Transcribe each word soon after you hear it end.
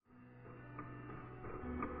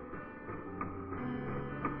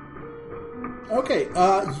Okay,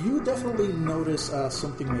 you definitely notice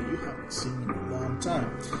something that you haven't seen in a long time,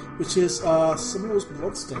 which is some of those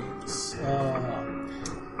bloodstains.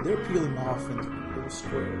 They're peeling off in little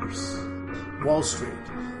squares. Wall Street.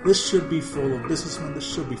 This should be full of businessmen. This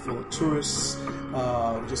should be full of tourists,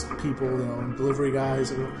 just people, delivery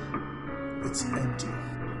guys. It's empty.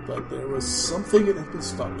 But there was something that had been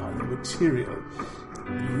stockpiling, material.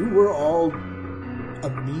 You were all a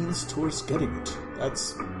means towards getting it.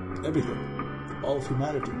 That's everything. All of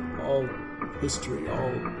humanity, all history,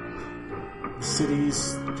 all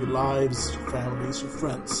cities, your lives, your families, your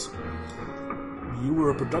friends. You were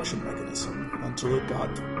a production mechanism until it got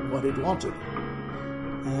what it wanted.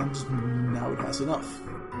 And now it has enough.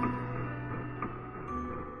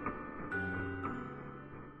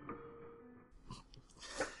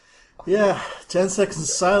 Yeah, 10 seconds of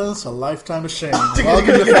silence, a lifetime of shame. Welcome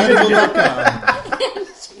to Fandible.com.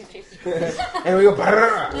 And we go.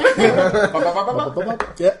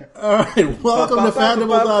 Yeah. All right, welcome to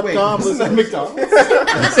Fandible.com. This is at McDonald's.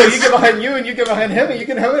 So you get behind you, and you get behind him, and you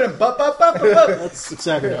can have it. And That's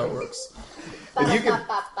exactly how it works. And you can.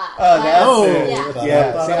 Oh, That's it.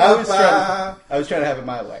 Yeah. See, I was trying to have it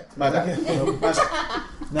my way. My bad.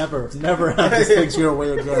 Never have these things your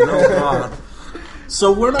way again. Oh God.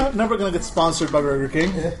 So we're never going to get sponsored by Burger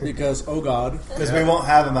King because, oh God. Because we won't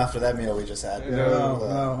have them after that meal we just had.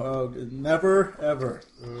 No, never, ever.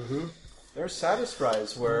 Mm-hmm. Their Satis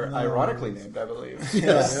fries were ironically named, I believe.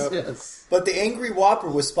 Yes. But the Angry Whopper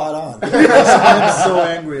was spot on. I'm so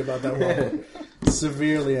angry about that one.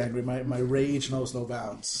 Severely angry. My rage knows no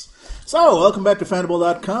bounds. So, welcome back to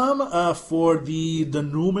Fandible.com for the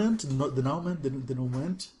denouement.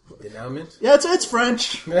 Yeah, it's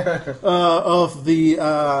French. Of the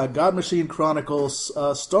God Machine Chronicles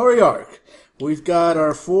story arc. We've got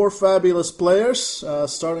our 4 fabulous players,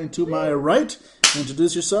 starting to my right.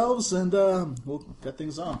 Introduce yourselves, and we'll get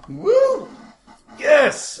things on. Woo!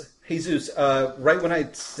 Yes! Jesus, right when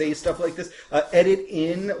I say stuff like this, edit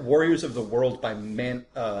in Warriors of the World by Man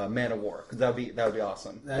of War. That would be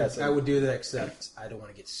awesome. I would do that, except I don't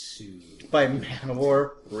want to get sued. By Man of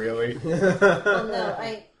War? Really? Oh, no.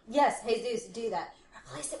 Yes, Jesus, do that.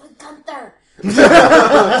 Replace it with Gunther.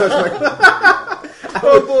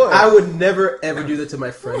 Oh, boy. I would never, ever do that to my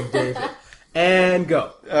friend David. And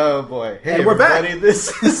go. Oh, boy. Hey, and we're everybody, back.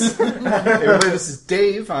 This is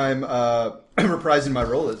Dave. I'm reprising my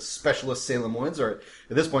role as Specialist Salem Woods, or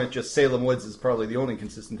at this point, just Salem Woods is probably the only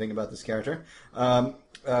consistent thing about this character.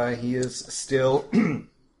 He is still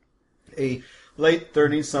a late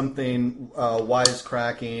 30-something,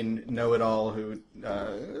 wisecracking, know-it-all who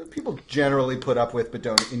people generally put up with but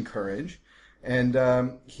don't encourage. And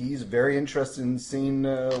he's very interested in seeing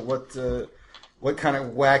what kind of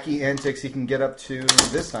wacky antics he can get up to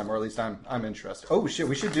this time, or at least I'm interested. Oh, shit,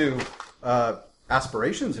 we should do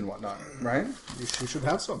aspirations and whatnot, right? You should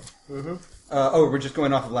have some. Mm-hmm. We're just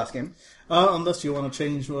going off of last game? Unless you want to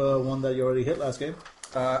change one that you already hit last game.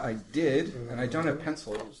 I did, and I don't have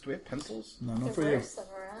pencils. Do we have pencils? No, not for you.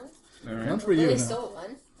 All right. Not for you. They No. stole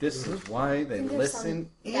one. This is why they listen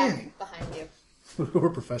in. Behind you. We're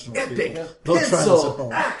professional people. Don't Don't try this at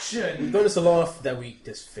home. action! We've done this so long enough that we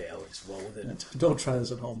just fail. We just roll with it. Don't try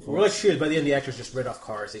this at home. We're like shooters. By the end, the actors just read off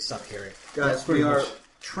cars. They stop hearing. Guys, we are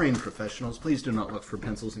trained professionals. Please do not look for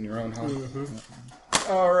pencils in your own home.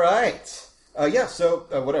 Mm-hmm. All right. So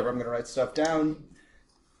whatever. I'm going to write stuff down.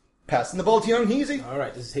 Passing the ball to Young Heezy. All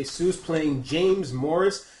right. This is Jesus playing James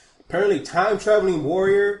Morris, apparently time-traveling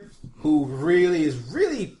warrior who is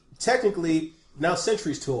really technically now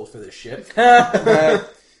centuries too old for this shit.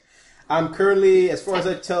 I'm currently, as far as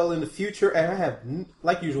I tell, in the future, and I have,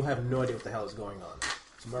 like usual, have no idea what the hell is going on.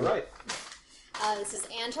 Am I right? This is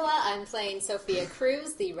Angela. I'm playing Sophia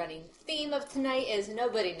Cruz. The running theme of tonight is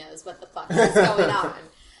nobody knows what the fuck is going on.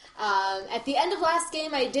 At the end of last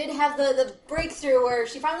game, I did have the breakthrough where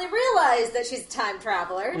she finally realized that she's a time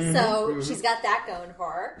traveler. Mm-hmm, so she's got that going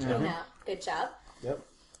for her. Mm-hmm. Good job. Yep.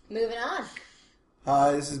 Moving on.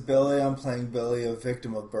 Hi, this is Billy. I'm playing Billy, a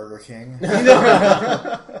victim of Burger King.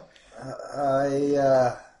 Yeah,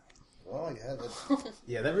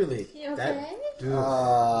 that really... You okay?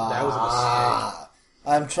 That was a mistake.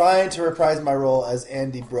 I'm trying to reprise my role as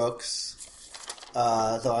Andy Brooks,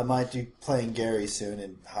 though I might be playing Gary soon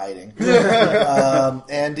and hiding.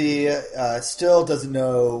 Andy still doesn't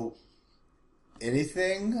know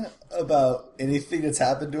anything about anything that's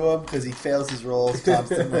happened to him because he fails his roles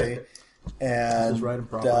constantly. And right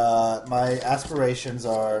and my aspirations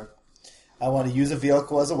are, I want to use a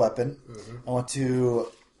vehicle as a weapon. Mm-hmm. I want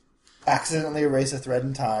to accidentally erase a thread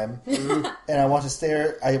in time, and I want to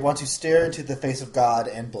stare into the face of God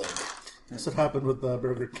and blink. That's what happened with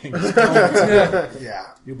Burger King.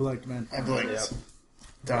 Yeah, You blinked, man. I blinked.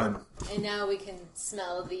 Done. And now we can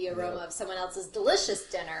smell the aroma of someone else's delicious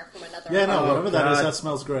dinner from another Yeah, no, home. whatever that is, God. that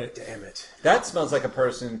smells great. Damn it. That smells like a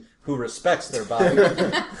person who respects their body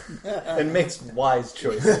and makes wise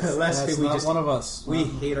choices. Last That's week we not just one of us. we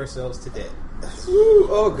hate ourselves to death. Ooh,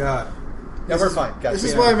 oh God. Yeah, we're fine. Guys,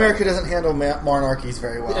 This is why America doesn't handle monarchies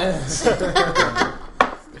very well.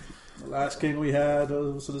 The last king we had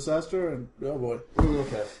was a disaster, and oh boy.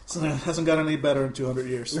 Okay. So it hasn't got any better in 200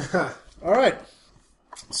 years. All right.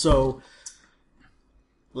 So,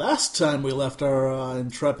 last time we left our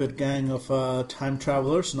intrepid gang of time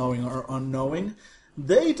travelers, knowing or unknowing,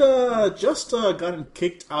 they'd just gotten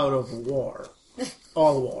kicked out of war.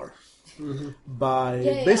 All war. By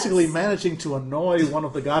Yes. basically managing to annoy one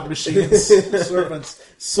of the God Machine's servants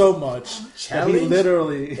so much that he Challenge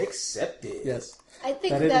literally... accepted. Yes. I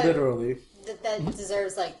think That it that literally... that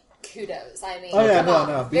deserves like kudos. I mean, Oh, yeah, come no, on.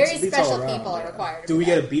 no, Very beats special all around, people are yeah. required. Do we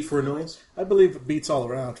get a beat for annoyance? I believe it beats all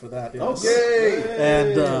around for that. Yes. Yay!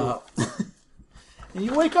 And and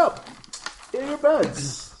you wake up in your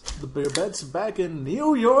beds. Your bed's back in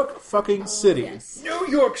New York fucking City. Yes. New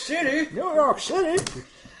York City! New York City!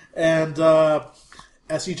 And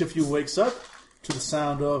as each of you wakes up to the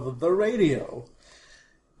sound of the radio,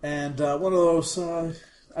 and one of those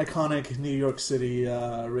iconic New York City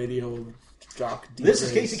radio jock DJs. This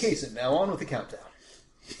is Casey Kasem. Now on with the countdown.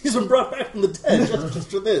 He's been brought back from the dead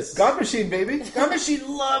just for this. God Machine, baby. God Machine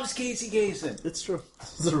loves Casey Kasem. It's true.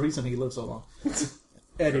 There's a reason he lives so long.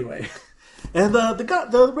 Anyway, and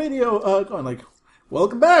the radio going like,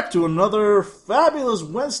 "Welcome back to another fabulous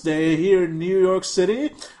Wednesday here in New York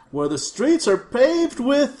City, where the streets are paved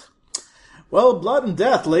with, well, blood and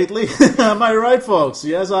death lately." Am I right, folks?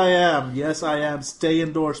 Yes, I am. Yes, I am. Stay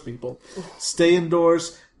indoors, people. Stay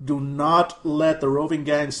indoors. Do not let the roving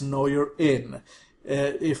gangs know you're in.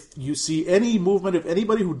 If you see any movement, if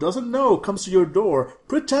anybody who doesn't know comes to your door,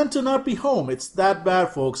 pretend to not be home. It's that bad,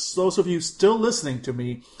 folks. Those of you still listening to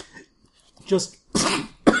me, just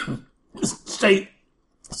stay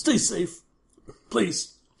safe,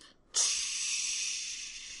 please.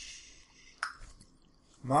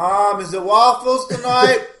 Mom, is it waffles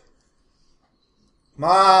tonight?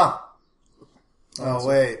 Mom. Oh,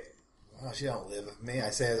 wait. Oh, she don't live with me.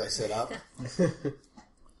 I say as I sit up.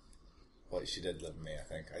 Well, she did live with me, I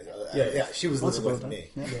think. Yeah, she was Once living with upon a me.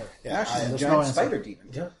 time. Yeah, Actually, there's giant no answer. spider demon.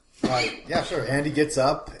 Yeah. yeah, sure. Andy gets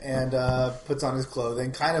up and puts on his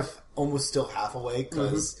clothing, kind of almost still half awake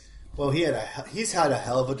because, well, he's had a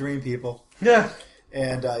hell of a dream, people. Yeah.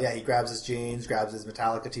 And he grabs his jeans, grabs his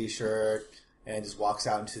Metallica T-shirt, and just walks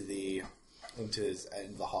out into the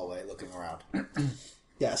hallway, looking around.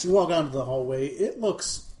 Yeah, so you walk out into the hallway. It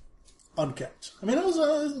looks unkept. I mean, it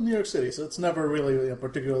was New York City, so it's never really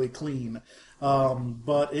particularly clean.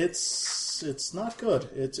 But it's not good.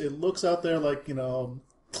 It looks out there like,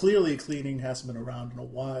 clearly cleaning hasn't been around in a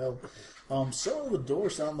while. Some of the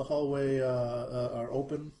doors down the hallway are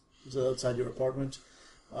open. It's outside your apartment.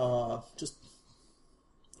 Just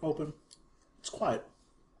open. It's quiet.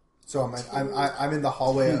 So I'm in the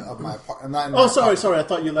hallway of my apartment. I'm not in my Sorry. apartment. I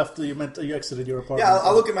thought you left. You meant you exited your apartment. Yeah,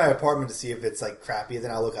 I'll look at my apartment to see if it's like crappy. Then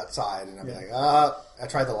I'll look outside and I'll be like, I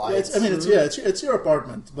tried the lights. It's your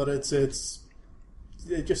apartment, but it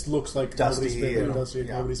just looks like Dusty, nobody's been there. and- Dusty,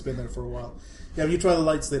 yeah. Nobody's been there for a while. Yeah, when you try the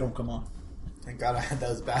lights, they don't come on. Thank God I had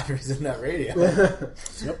those batteries in that radio.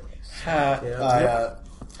 Yep. Yeah.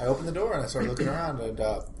 I open the door and I start looking around and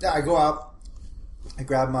I go out. I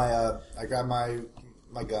grab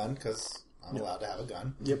my gun because I'm allowed to have a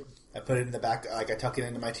gun. Yep. I put it in the back, I tuck it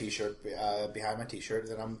into my t-shirt, behind my t-shirt,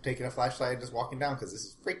 and then I'm taking a flashlight and just walking down because this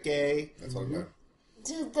is freaky. That's what I'm doing.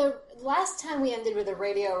 Did the last time we ended with a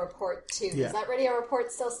radio report too? Yeah. Does that radio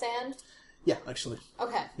report still stand? Yeah, actually.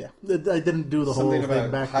 Okay. Yeah. I didn't do the Something whole thing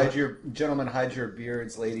about back hide there. your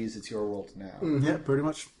beards, ladies. It's your world now. Yeah, pretty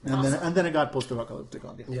much. And then it got post-apocalyptic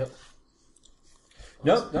on you. Yep.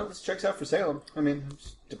 No, this checks out for Salem. I mean,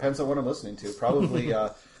 it depends on what I'm listening to. Probably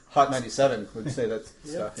Hot 97 would say that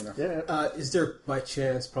stuff. Yeah. Is there by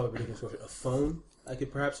chance probably a phone I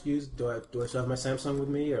could perhaps use? Do I still have my Samsung with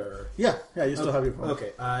me or? Yeah, you still have your phone.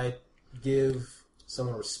 Okay, I give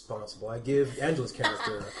someone responsible. I give Angela's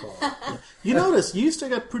character a call. You notice, you used to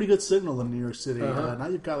get pretty good signal in New York City. Now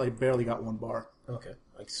you've got barely got one bar. Okay,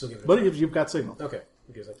 I can still give it. But you've got signal. Okay,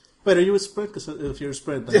 because But are you a Sprint? Because if you're a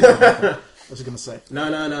Sprint, then I was going to say. no,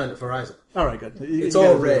 Verizon. All right, good. You It's can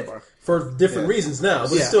all get a red bar. for different reasons now,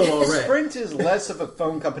 but Yeah. it's still all red. Sprint is less of a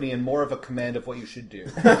phone company and more of a command of what you should do.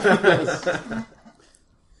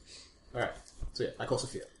 All right, so yeah, I call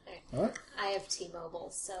Sophia. All right. I have T-Mobile,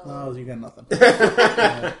 so No, you got nothing.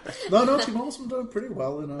 No, T-Mobile's been doing pretty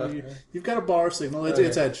well. You know, you've got a bar signal.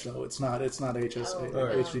 It's Edge though. It's not HSA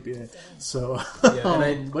or no. HDPA. So, Yeah,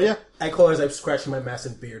 and but yeah, I call it as I'm scratching my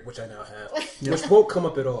massive beard, which I now have, which won't come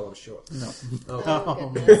up at all, I'm sure. no. oh,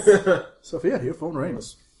 goodness. Sophia, your phone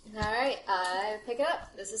rings. All right, I pick it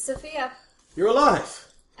up. This is Sophia. You're alive.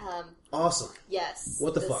 Awesome. Awesome. Yes.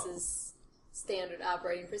 What the fuck? This is standard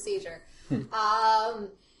operating procedure.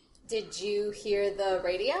 Did you hear the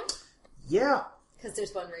radio? Yeah. Because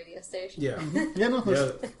there's one radio station. Yeah. Yeah, no,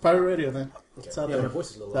 there's Pirate Radio then. It's out Yeah, there. my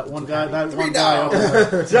voice is a little That low. one guy, up there.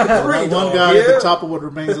 That That one guy at the top of what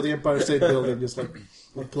remains of the Empire State Building, just like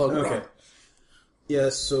plugged Okay. in. Yeah,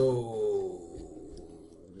 so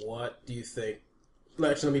what do you think?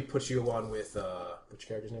 Actually, let me put you on with what's your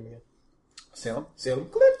character's name again? Salem? Salem.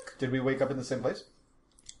 Click. Did we wake up in the same place?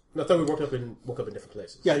 No, I thought we woke up in different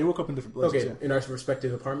places. Yeah, you woke up in different places. Okay, in our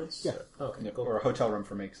respective apartments. Yeah. Oh, okay. Yeah, Cool. or a hotel room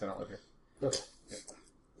for me because I don't live here. Okay.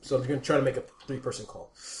 So I'm going to try to make a 3-person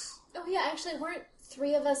call. Oh yeah, actually, weren't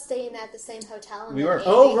 3 of us staying at the same hotel? And We then were. Andy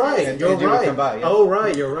Oh, has- right. And You're Andy would right. come by, yeah. Oh,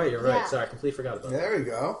 right. You're right. Yeah. Sorry, I completely forgot about that. There we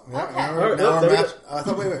go. Yeah, Okay. now All right, now there we match. I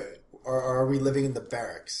thought, wait. Are we living in the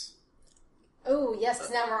barracks? Oh yes, 'cause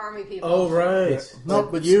now we're army people. Oh, right. No,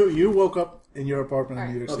 but you woke up in your apartment in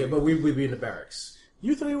New York Okay, City. but we'd be in the barracks.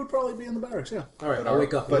 You 3 would probably be in the barracks, yeah. All right, I'll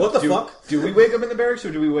wake up. But What the do, fuck? Do we wake up in the barracks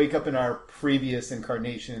or do we wake up in our previous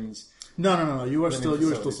incarnations? No. You were still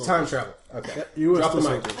facilities. soldiers. Time travel. Okay. Yeah, you were Drop still the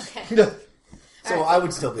mic. soldiers. Okay. So I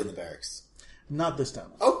would still be in the barracks. Not this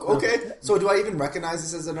time. Oh, okay. So do I even recognize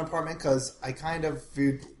this as an apartment? Because I kind of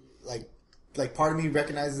viewed like part of me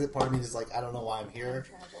recognizes it, part of me is like, I don't know why I'm here.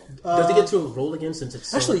 Does he get to roll again since it's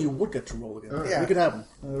so... Actually, you would get to roll again. Yeah. You could have him.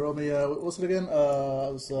 Roll me, what's it again? It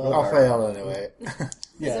was, I'll fail anyway.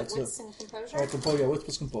 yeah, Is it it's Winston Composure? composure. What's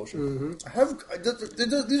his composure? I have.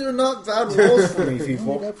 These are not bad rolls for me, You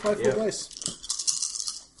people. got 5 Yeah. full dice.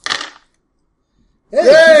 Yay!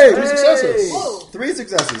 Hey! 3 successes. Whoa. 3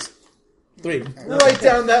 successes. 3. Right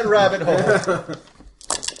down that rabbit hole.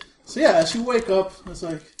 So yeah, as you wake up, it's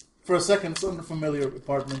like, for a second, it's an unfamiliar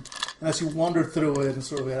apartment. And as you wander through it and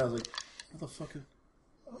sort of, I was like, what the fuck is...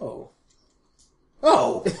 Oh.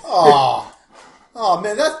 Oh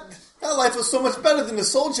man, that life was so much better than the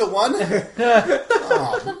soldier one.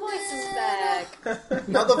 The voice is back.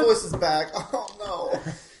 Now the voice is back. Oh no,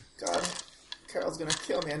 God, Carol's gonna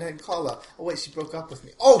kill me. I didn't call her. Oh wait, she broke up with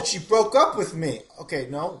me. Oh, she broke up with me. Okay,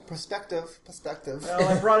 no perspective. Well,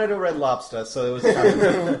 I brought it a Red Lobster, so it was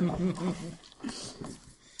time.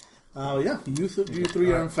 Yeah, you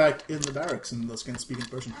 3 are in fact in the barracks, and those can speak in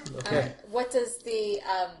person. Okay. What does the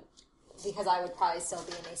because I would probably still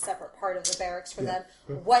be in a separate part of the barracks for them.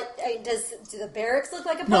 What do the barracks look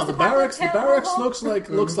like? A No, the barracks post-apocalyptic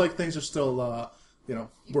town? looks like things are still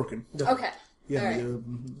working. Okay. Yeah, All right.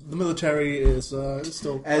 the military is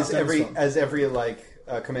still As standing every strong.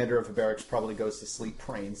 commander of a barracks probably goes to sleep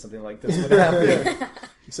praying, something like this would happen.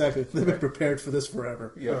 Exactly. They've been prepared for this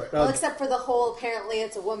forever. Yeah. Well, except for the whole, apparently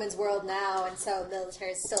it's a woman's world now, and so the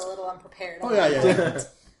military is still a little unprepared. Oh yeah.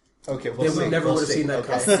 Okay, They we'll see. never We'll would have see. seen that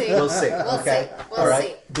Okay. We'll see. We'll see. We'll Okay. see. We'll All right.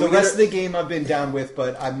 see. The rest of the game I've been down with,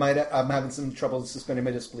 but I'm having some trouble suspending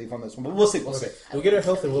my disbelief on this one. But we'll see. We'll see. Okay. Do we get our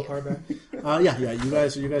health and willpower back? Yeah. You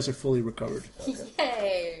guys are fully recovered.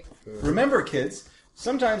 Yay! Remember, kids,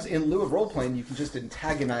 sometimes in lieu of role playing, you can just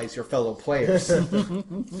antagonize your fellow players. It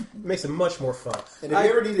makes it much more fun. And if you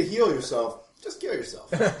ever need to heal yourself, just kill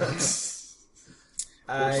yourself.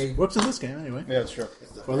 Works in this game anyway. Yeah, that's true.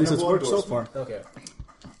 Or at least it's worked so far. Okay.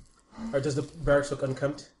 Or does the barracks look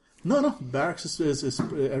unkempt? No. Barracks is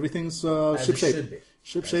everything's As ship it shape. should be.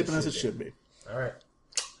 Ship shape and as it should be. All right.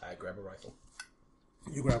 I grab a rifle.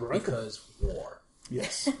 You grab a rifle. Because war.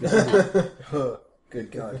 Yes. Good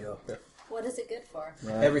God, yo. What is it good for?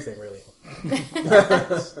 Everything, really.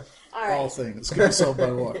 All right. All things can be solved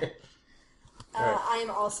by war. I am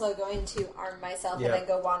also going to arm myself Yeah. and then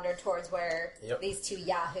go wander towards where Yep. these 2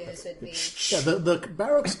 yahoos would be. Yeah, the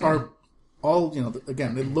barracks are all,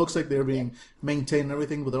 again, it looks like they're being maintained and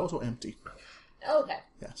everything, but they're also empty. Okay.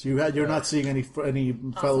 Yeah, so you're not seeing any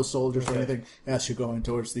fellow soldiers or anything as you're going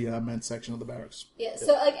towards the men's section of the barracks. Yeah,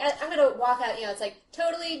 so I'm gonna walk out. It's like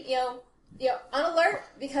totally, on alert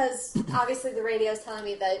because obviously the radio is telling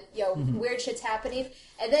me that weird shit's happening.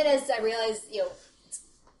 And then as I realize, it's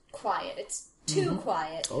quiet. It's too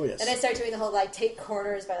quiet. Oh, yes. Then I start doing the whole take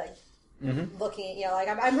corners by looking.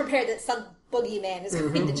 I'm prepared that some boogeyman is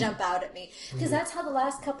going to jump out at me because that's how the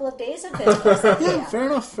last couple of days have been. Yeah, fair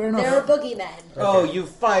enough. There are boogeymen. Oh, you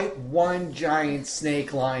fight one giant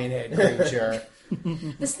snake lion head creature.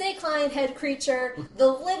 the snake lion head creature, the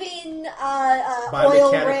living oil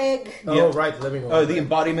Biomechanic. rig. Oh, right, the living The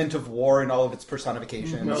embodiment of war and all of its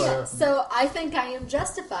personifications. Oh, Yeah, yeah. so I think I am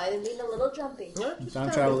justified in being a little jumpy. Yeah, just Time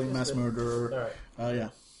kinda traveling just mass a- murderer. Alright. Yeah.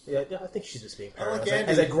 Yeah, I think she's just being I like paranoid.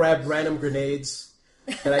 Andy. As I grab random grenades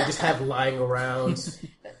that I just have lying around.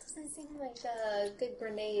 That doesn't seem like a good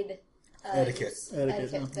grenade. Etiquette.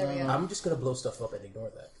 Etiquette, There we go. I'm just gonna blow stuff up and ignore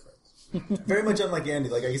that, friends. Very much unlike Andy.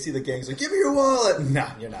 Like, I can see the gang's like, give me your wallet. Nah,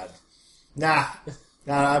 you're not. Nah,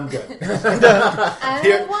 I'm good. I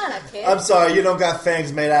Here- don't want a kid. I'm sorry, you don't got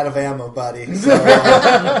fangs made out of ammo, buddy. So,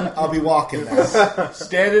 I'll be walking now.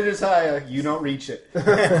 Standard is higher, you don't reach it.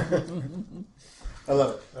 I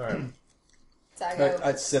love it. All right. So I go,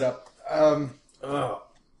 I'd sit up. Oh,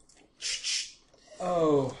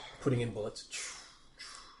 Oh. putting in bullets.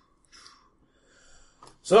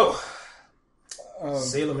 So,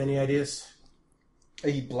 Salem, any ideas?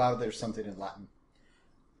 He blathers something in Latin.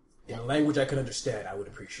 In a language I could understand, I would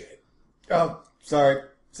appreciate. Oh, sorry.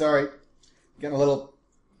 Getting a little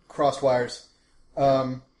crosswires.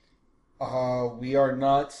 We are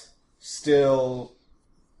not still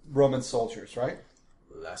Roman soldiers, right?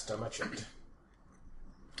 Last time I checked.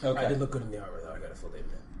 Okay. I did look good in the armor, though. I gotta fully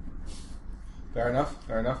admit. Fair enough.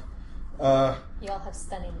 you all have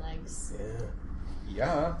stunning legs. Yeah.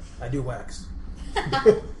 Yeah. I do wax.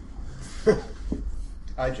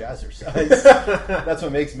 I jazzercise. That's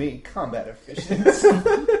what makes me combat efficient.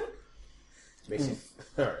 Makes you...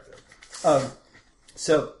 Alright.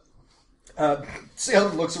 So,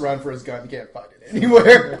 Salem looks around for his gun, can't find it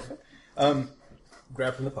anywhere.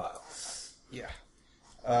 Grab from the pile. Yeah.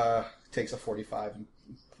 Takes a 45 and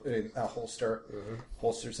put it in a holster.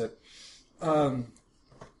 Holsters it.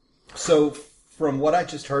 So, from what I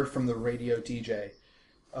just heard from the radio DJ,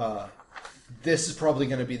 this is probably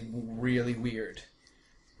going to be really weird.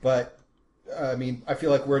 But, I mean, I feel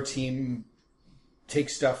like we're a team take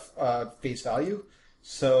stuff face value.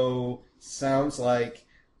 So, sounds like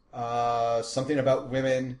something about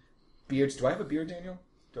women, beards. Do I have a beard, Daniel?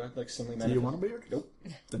 Do I have like something? Do you want a beard? Nope.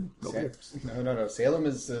 Then no beard. No. Salem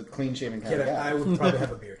is a clean shaven kind Kid, of guy. I would probably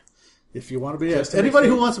have a beard. If you want to be Just to anybody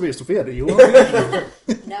make who wants to be a Sophia, do you want a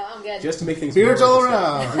beard? No, I'm good. Just to make things Beards more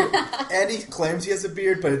all interesting. around. Andy claims he has a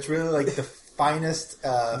beard, but it's really like the finest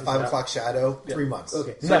 5 o'clock shadow. 3 months.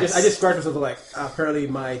 Okay, so Nice. I just scratched myself like, apparently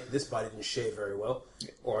this body didn't shave very well,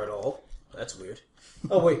 or at all. That's weird.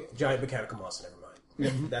 Oh wait, giant mechanical monster, never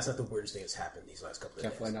mind. That's not the weirdest thing that's happened these last couple of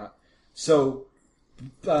Definitely days. not. So,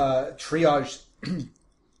 triage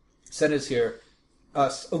sent us here.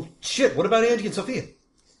 Oh shit! What about Andy and Sophia?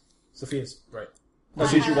 Sophia's right. Oh,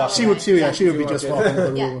 did you watch? She would too. Yeah, she would be just Okay. walking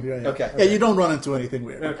the Yeah. room. Yeah. Okay. Yeah, you don't run into anything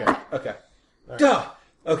weird. Okay. Okay. Duh.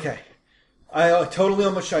 Okay. I totally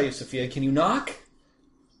almost shot you, Sophia. Can you knock?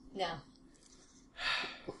 No.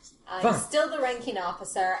 I'm Fine. still the ranking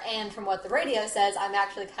officer, and from what the radio says, I'm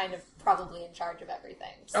actually kind of probably in charge of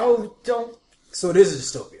everything. So Oh, don't. So it is a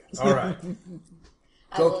dystopia. All right.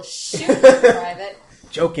 I will shoot you, Private.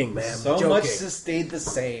 Joking, ma'am. So Joking. much has stayed the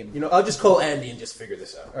same. You know, I'll just call Andy and just figure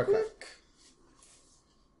this out. Okay.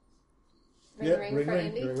 Ring, Yeah, ring ring, for ring.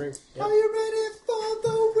 Andy. Ring, ring. Yeah. Are you ready for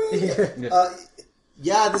the ring? Yeah.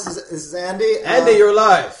 Yeah, this is Andy. Andy, you're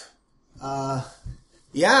alive.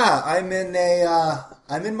 Yeah, I'm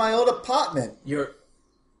in my old apartment. You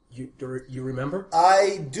remember?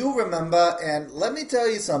 I do remember, and let me tell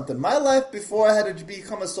you something. My life before I had to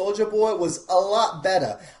become a soldier boy was a lot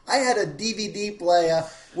better. I had a DVD player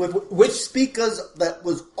with Which- speakers that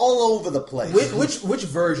was all over the place. Which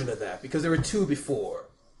version of that? Because there were two before.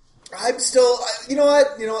 I'm still. You know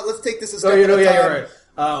what? Let's take this a step Oh, at a yeah, time. you're right.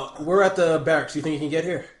 We're at the barracks. You think you can get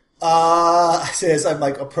here? As I'm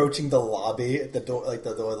like approaching the lobby, at the door, like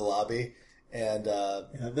the door of the lobby, and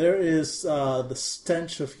Yeah, there is the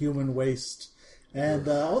stench of human waste, and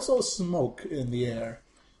also smoke in the air.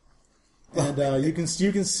 And you can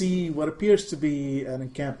see what appears to be an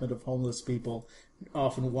encampment of homeless people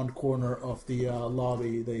off in one corner of the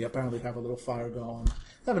lobby. They apparently have a little fire going.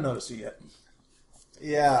 Haven't noticed it yet.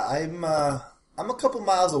 yeah, I'm a couple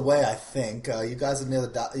miles away. I think you guys are near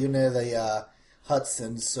the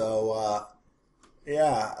Hudson, so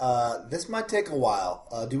this might take a while.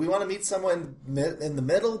 Do we want to meet someone in the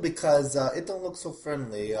middle? Because it don't look so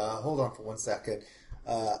friendly. Hold on for 1 second.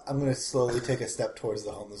 I'm going to slowly take a step towards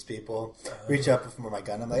the homeless people. Reach up for my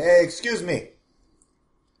gun. I'm like, hey, excuse me.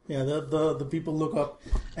 Yeah, the people look up,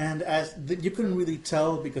 and you couldn't really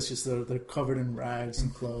tell because they're covered in rags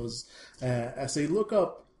and clothes. As they look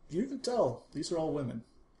up, you can tell these are all women,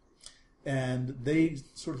 and they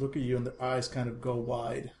sort of look at you, and their eyes kind of go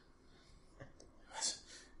wide.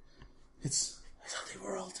 It's not the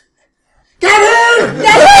world. Get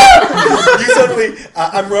You suddenly,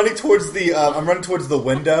 I'm running towards the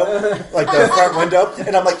window, like the front window,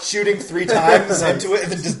 and I'm like shooting 3 times into it,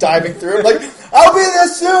 and then just diving through. I'm like, I'll be there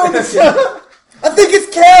soon. I think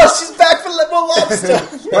it's Cal. She's back for Little Lobster.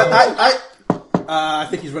 But I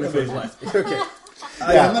think he's running for his life. Okay.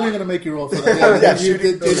 I'm not even going to make you roll for that. Yeah, you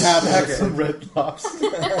did have Some red lobster.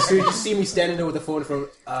 So you just see me standing there with the phone from.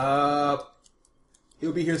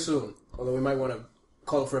 He'll be here soon. Although we might want to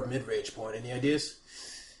call for a mid-range point. Any ideas?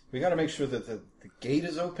 We got to make sure that the gate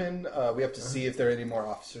is open. We have to see if there are any more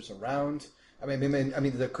officers around. I mean,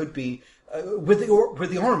 there could be with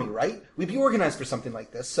the army, right? We'd be organized for something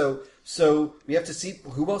like this. So we have to see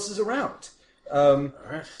who else is around. All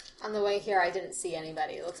right. On the way here, I didn't see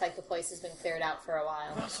anybody. It looks like the place has been cleared out for a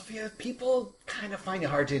while. Well, Sophia, people kind of find it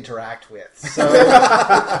hard to interact with. So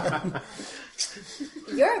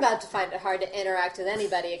You're about to find it hard to interact with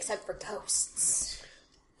anybody except for ghosts.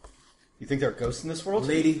 you think there are ghosts in this world?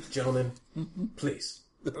 Lady, gentlemen, please.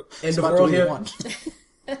 End of about world to here. one.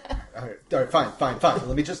 All right, fine.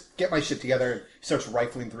 Let me just get my shit together. And he starts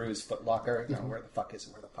rifling through his footlocker. No, where the fuck is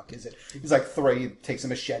it? He's like, he takes a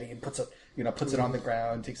machete and puts it on the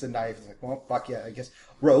ground, takes a knife. He's like, well, fuck yeah, I guess.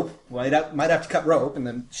 Rope. Might have to cut rope, and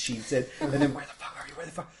then sheathes it. And then, where the fuck are you? Where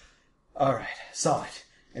the fuck? All right, saw it.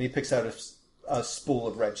 And he picks out a spool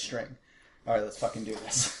of red string. All right, let's fucking do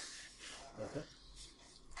this. Okay.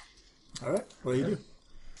 All right, what do you do?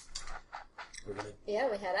 We're gonna. Yeah,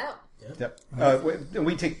 we head out. Yep.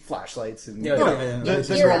 We take flashlights and Yeah, the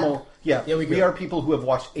Gear normal. Yeah, Yeah, we we go. are people who have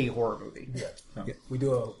watched a horror movie. Yeah. Yeah. We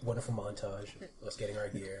do a wonderful montage of us getting our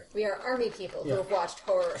gear. We are army people who Yeah. have watched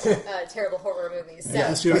terrible horror movies. So,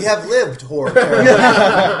 As you're, We have lived horror.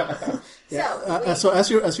 so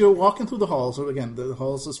as you're walking through the halls, so again, the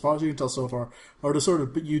halls, as far as you can tell so far, are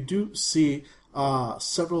disordered, but you do see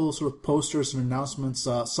several sort of posters and announcements.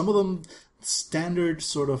 Some of them standard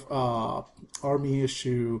sort of army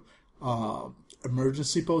issue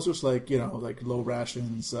emergency posters, like low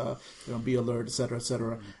rations, be alert, etc.,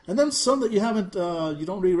 etc. And then some that you haven't, you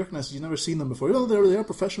don't really recognize. You've never seen them before. Even though they are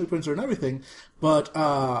professionally printed and everything, but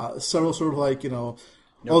several sort of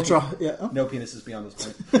ultra. No penises beyond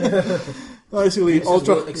this point. Basically, This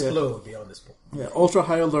ultra will explode beyond this point. ultra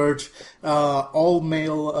high alert. All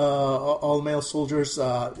male soldiers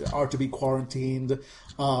are to be quarantined.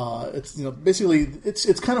 It's basically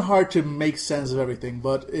it's kind of hard to make sense of everything,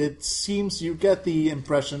 but it seems you get the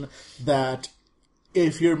impression that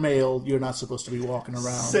if you're male, you're not supposed to be walking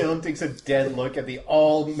around. Salem takes a dead look at the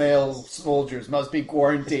all-male soldiers must be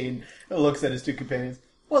quarantined and looks at his 2 companions.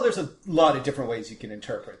 Well, there's a lot of different ways you can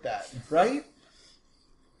interpret that, right?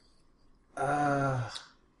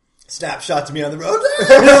 Snapshot to me on the road.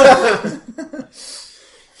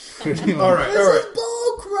 Pretty much. All right.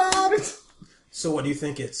 Bull crap. So, what do you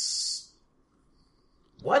think? It's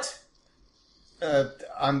what?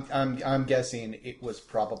 I'm guessing it was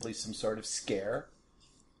probably some sort of scare.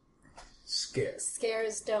 Scare.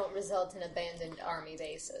 scares don't result in abandoned army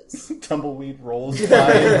bases. Tumbleweed rolls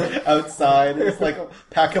by outside. It's like a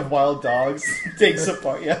pack of wild dogs. Takes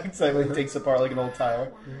apart. Yeah, exactly. Takes apart like an old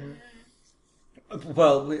tire.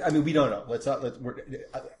 Well, we don't know.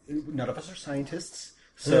 None of us are scientists,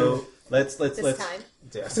 so let's This time.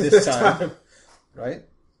 Yeah. this time, right?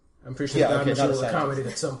 I'm pretty sure Yeah, the okay, machine not a will scientist. accommodate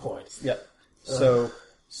at some point. Yeah. So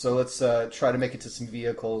let's try to make it to some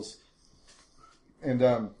vehicles, and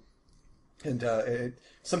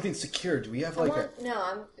something secure. Do we have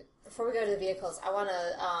Before we go to the vehicles, I want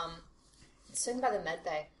to swing by the med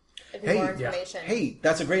bay. If Hey, more yeah. information. Hey,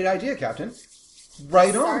 that's a great idea, Captain.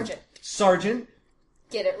 Right on, Sergeant.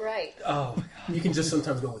 Get it right. Oh, You can just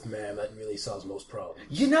sometimes go with ma'am. That really solves most problems.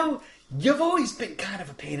 you've always been kind of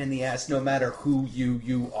a pain in the ass, no matter who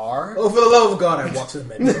you are. Oh, for the love of God, I walk to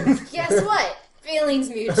the men. Guess what? Feelings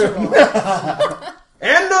mutual.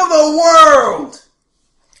 End of the world!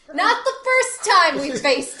 Not the first time we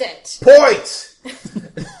faced it. Point!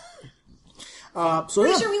 So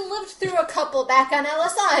Pretty yeah. sure we lived through a couple back on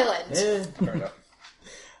Ellis Island. Fair enough.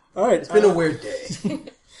 All right. It's been a weird day.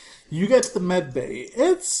 You get to the med bay.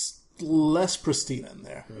 It's less pristine in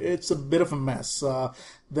there. It's a bit of a mess.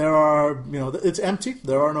 There are, it's empty.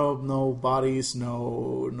 There are no bodies,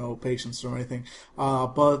 no patients or anything.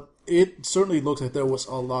 But it certainly looks like there was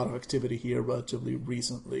a lot of activity here relatively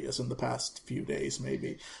recently, as in the past few days,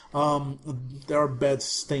 maybe. There are beds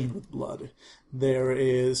stained with blood. There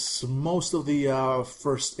is most of the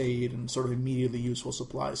first aid and sort of immediately useful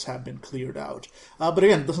supplies have been cleared out. But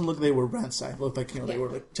again, it doesn't look like they were ransacked. It looked like they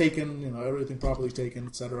were taken, everything properly taken,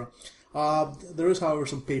 etc. There is, however,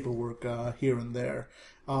 some paperwork here and there.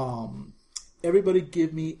 everybody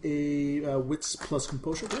give me a wits plus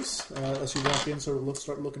composure, please. As you walk in, start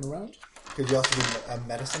looking around. Could you also do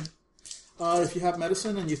medicine? If you have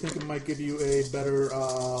medicine and you think it might give you a better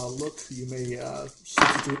look, you may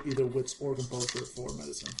substitute either wits or composure for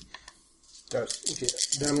medicine. Okay,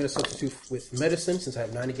 then I'm going to substitute with medicine since I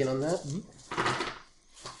have 9 again on that.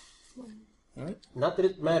 All right. Not that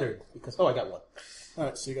it mattered because I got 1. All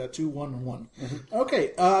right, so you got 2, 1, and 1.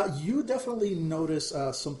 Okay, you definitely notice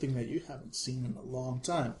something that you haven't seen in a long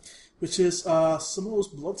time, which is some of those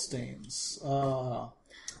bloodstains.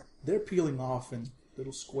 They're peeling off in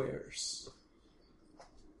little squares.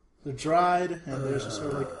 They're dried, and they're just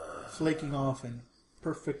sort of like flaking off in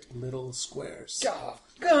perfect little squares.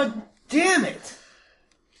 God damn it!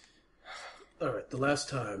 All right, the last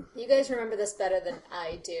time. You guys remember this better than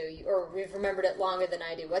I do, or we've remembered it longer than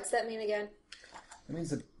I do. What's that mean again? It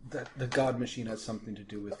means that the God Machine has something to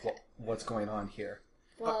do with what's going on here.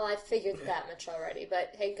 Well, I figured that much already,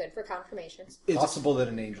 but hey, good for confirmations. It's possible that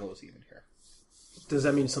an angel is even here. Does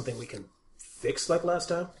that mean something we can fix like last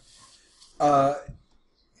time?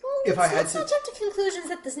 If I had let's not jump to conclusions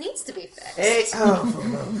that this needs to be fixed. Hey,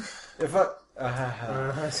 if I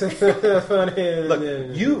look,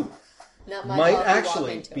 you Not my might fault you walk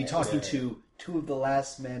actually into be it. talking to 2 of the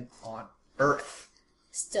last men on Earth.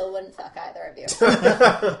 Still wouldn't fuck either of you.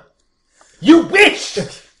 You wish!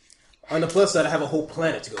 On the plus side, I have a whole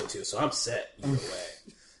planet to go to, so I'm set either way.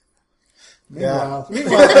 Meanwhile,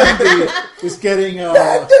 Andy is getting...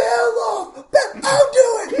 Back the hell off! I'll do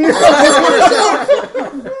it!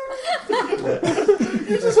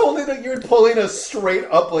 You're just holding you're pulling a straight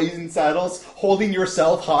up Blazing Saddles, holding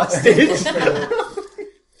yourself hostage.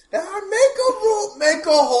 Make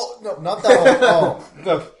a hole. No, not that hole.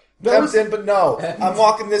 Oh. Tempting, but no. I'm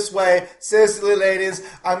walking this way. Seriously, ladies.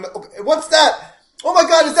 What's that? Oh my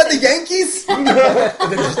God, is that the Yankees? And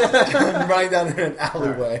then I'm running down in an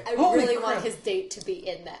alleyway. I really want his date to be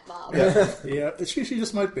in that mob. Yeah, she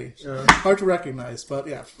just might be. Hard to recognize, but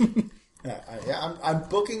yeah. I'm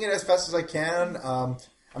booking it as fast as I can.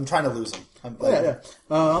 I'm trying to lose him. In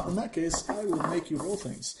that case, I will make you roll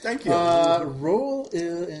things. Thank you. Roll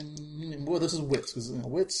this is wits, because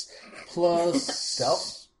wits plus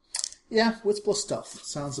Stealth? Yeah, wits plus stealth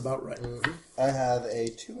sounds about right. I have a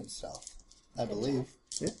 2 in stealth, I believe.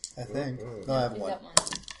 Yeah, I think. No, I have You 1. got one.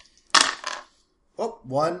 Oh,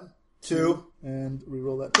 1, 2. and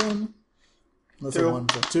re-roll that then. That's 2. a 1,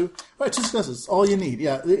 so 2. All right, 2 successes. All you need.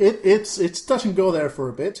 Yeah, it's touch and go there for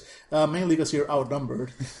a bit, mainly because you're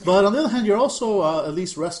outnumbered. But on the other hand, you're also at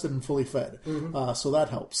least rested and fully fed, so that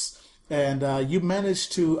helps. And you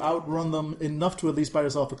managed to outrun them enough to at least buy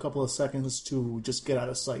yourself a couple of seconds to just get out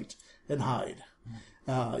of sight and hide.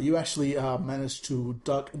 You actually managed to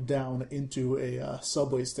duck down into a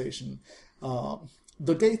subway station.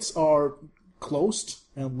 The gates are closed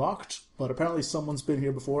and locked, but apparently someone's been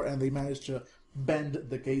here before, and they managed to bend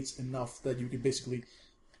the gates enough that you can basically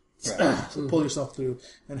pull yourself through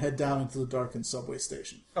and head down into the darkened subway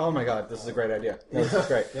station. Oh my God, this is a great idea. No, this is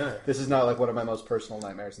great. This is not like one of my most personal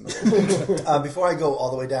nightmares in the world. Before I go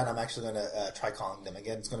all the way down, I'm actually going to try calling them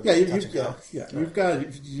again. It's going to be touch and go. You've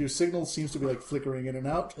got your signal seems to be like flickering in and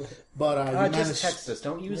out, but you just managed. text us.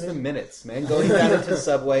 Don't use the minutes, man. Going down into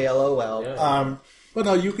Subway, LOL. But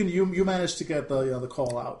no, you managed to get the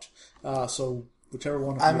call out. So whichever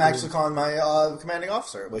one. Of I'm you actually calling my commanding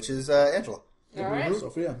officer, which is Angela. All right.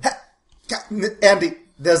 Sophia. Andy,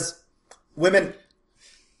 there's women,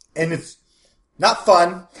 and it's not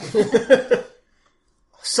fun.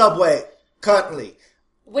 Subway, currently.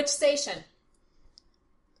 Which station?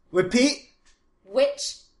 Repeat.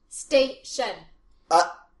 Which station?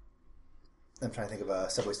 I'm trying to think of a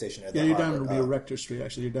subway station at Yeah, the you're harbor. down near Rector Street.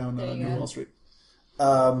 Actually, you're down There you near go. Wall Street.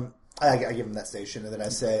 I give him that station, and then I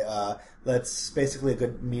say, let's basically a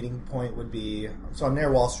good meeting point would be. So I'm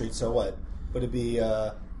near Wall Street. So what would it be?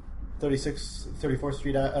 34th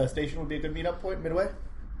Street station would be a good meetup point, Midway.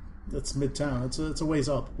 That's Midtown. It's a ways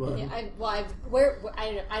up. But, Yeah, I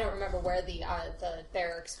don't remember where the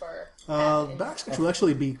barracks were. Barracks would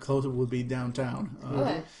actually be closer. Would be downtown.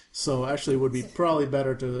 Okay. So actually, it would be probably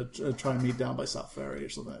better to try and meet down by South Ferry or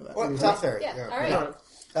something like that. What? South Ferry. Yeah. All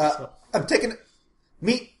right. I'm taking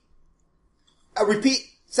meet. I repeat,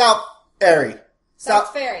 South Ferry.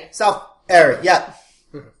 South Ferry. South Ferry. Yeah.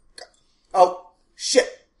 Oh shit.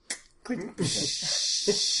 It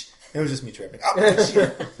was just me tripping. Oh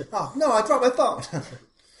shit. Oh no, I dropped my phone.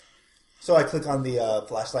 So I click on the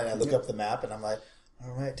flashlight and I look up the map and I'm like,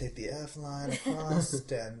 all right, take the F line across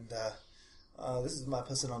and this is my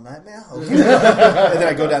personal nightmare. Okay. And then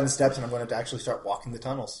I go down the steps and I'm going to actually start walking the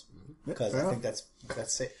tunnels because I think that's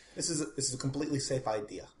safe. This is a completely safe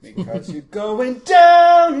idea. Because you're going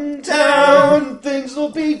downtown. Things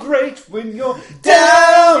will be great when you're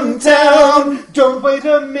downtown. Don't wait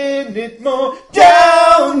a minute more.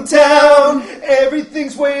 Downtown.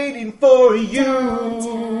 Everything's waiting for you.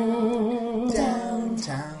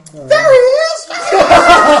 Downtown. There he is!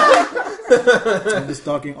 I'm just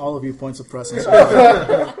docking all of you points of presence.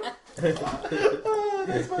 That's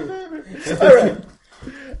my favorite. All right.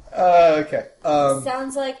 Okay.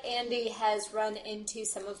 Sounds like Andy has run into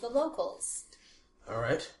some of the locals. All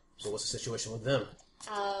right. So what's the situation with them?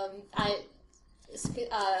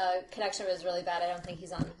 Connection was really bad. I don't think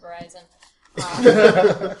he's on Verizon.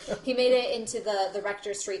 He made it into the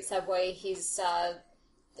Rector Street subway. He's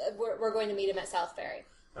we're going to meet him at South Ferry.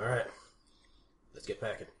 All right. Let's get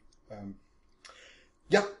packing.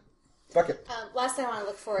 Yep. Fuck it. Last thing I want to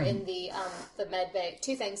look for in the med bay,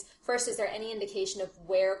 two things. First, is there any indication of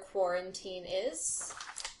where quarantine is?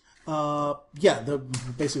 Yeah,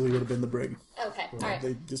 basically would have been the brig. Okay, all right.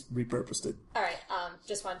 They just repurposed it. All right,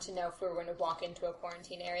 just wanted to know if we were going to walk into a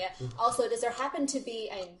quarantine area. Also, does there happen to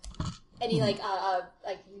be any like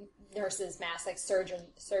nurses' mask, like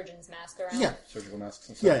surgeon's mask around? Yeah. Surgical masks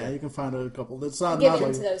and stuff. Yeah, you can find a couple. It's not, Give not it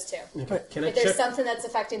like... to those two. Okay. Can I If there's check? something that's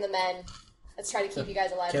affecting the men, let's try to keep you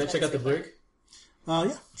guys alive. Can I as check long out the as we can. brig?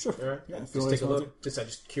 Yeah, sure. All right. Yeah, if you Just always take a want look. I'm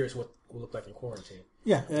just curious what will look like in quarantine.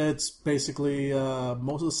 Yeah, it's basically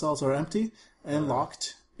most of the cells are empty and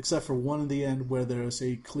locked, except for one in the end where there's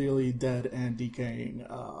a clearly dead and decaying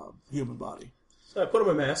human body. So I put on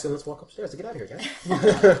my mask and let's walk upstairs to get out of here, guys.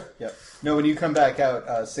 Yep. No, when you come back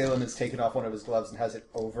out, Salem has taken off one of his gloves and has it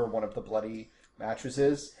over one of the bloody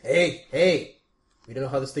mattresses. Hey! We don't know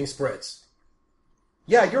how this thing spreads.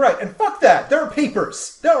 Yeah, you're right. And fuck that. There are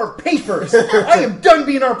papers. I am done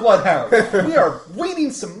being our bloodhound. We are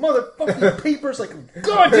reading some motherfucking papers like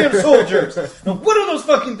goddamn soldiers. Now, what do those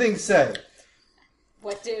fucking things say?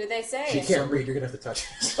 What do they say? She can't read. You're gonna have to touch it.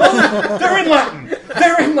 Oh, they're in Latin.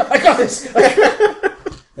 I got this.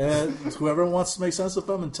 And whoever wants to make sense of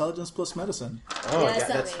them, intelligence plus medicine. Oh, Yeah, yeah,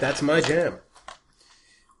 that's that's my jam.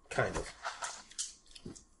 Kind of.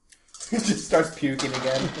 He just starts puking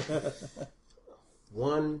again.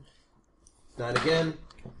 1, 9 again.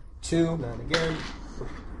 2, 9 again.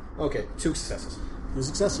 Okay, 2 successes. Your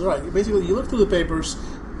success, all right. Basically, you look through the papers,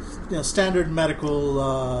 standard medical,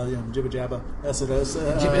 jibba jabba, as it is.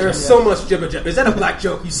 There's so much jibba jabba. Is that a black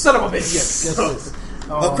joke? You son of a bitch! Yes, it is.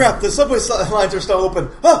 Oh crap! The subway lines are still open.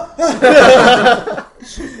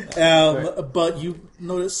 But you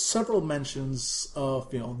notice several mentions of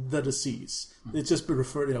the disease. It's just been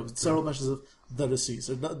referred several mentions of the disease.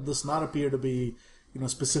 There does not appear to be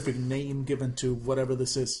specific name given to whatever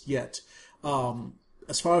this is yet.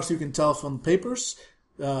 As far as you can tell from the papers,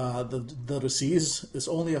 the disease is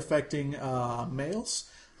only affecting males,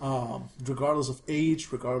 regardless of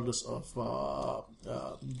age, regardless of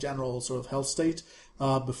general sort of health state,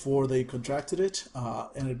 before they contracted it,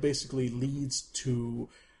 and it basically leads to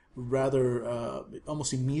rather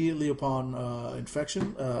almost immediately upon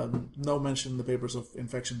infection. No mention in the papers of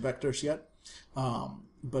infection vectors yet,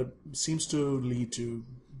 but seems to lead to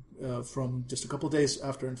from just a couple of days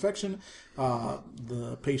after infection,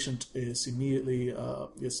 the patient is immediately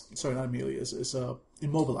is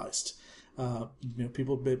immobilized.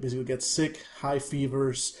 People basically get sick, high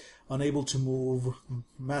fevers, unable to move,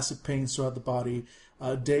 massive pains throughout the body.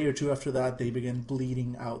 A day or two after that, they begin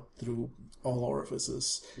bleeding out through all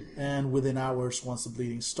orifices, and within hours, once the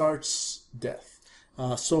bleeding starts, death.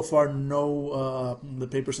 So far, the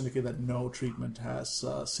papers indicate that no treatment has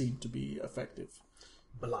seemed to be effective.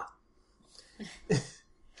 Blah. And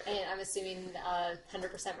I'm assuming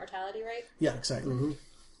 100% mortality rate? Yeah, exactly. Mm-hmm.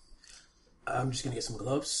 I'm just gonna get some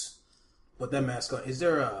gloves. Put that mask on. Is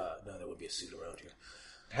there a... No, there would be a suit around here.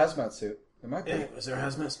 Hazmat suit. There might be. Yeah, is there a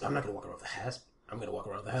hazmat suit? I'm not gonna walk around with a I'm gonna walk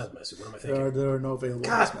around with a hazmat suit. What am I thinking? There are no available.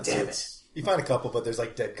 God hazmat damn suits. You find a couple, but there's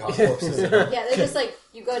like dead cop corpses in them. Yeah, they're just like,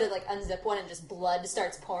 you go to like unzip one and just blood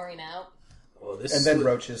starts pouring out. Well, this And then suit-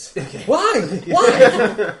 roaches. Why? They can think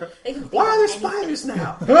Why are of there anything. spiders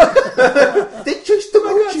now? They chased the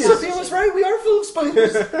roaches. Sophia was right. We are full of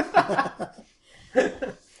spiders.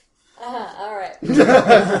 All right.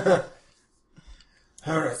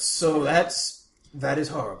 All right, so that is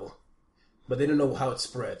horrible, but they don't know how it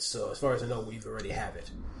spreads. So as far as I know, we already have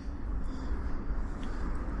it.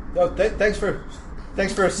 No, thanks for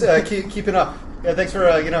keeping up. Yeah, thanks for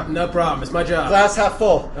No problem. It's my job. glass half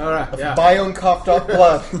full. All right, yeah. Biome coughed up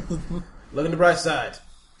blood. Look on the bright side.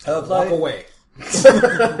 Of Walk life. away.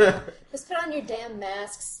 Just put on your damn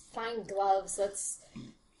masks, find gloves. Let's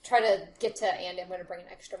try to get to Andy. I'm going to bring an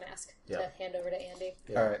extra mask Yeah. to hand over to Andy.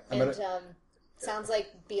 All right, I'm And gonna. sounds like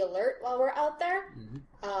be alert while we're out there.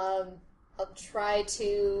 I'll try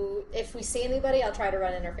to, if we see anybody, I'll try to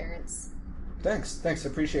run interference. Thanks.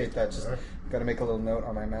 Appreciate that. Just got to make a little note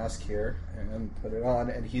on my mask here and put it on.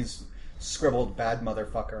 And he's scribbled "bad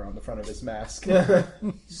motherfucker" on the front of his mask,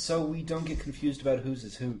 so we don't get confused about whose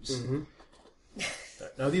is whose.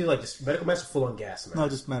 Now these are like just medical masks or full on gas masks? No,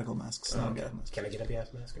 just medical masks. No gas masks. Can I get a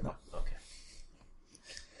gas mask? Or No. Okay.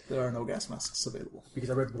 There are no gas masks available. Because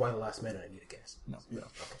I read Why the Last Man and I need a gas. No, you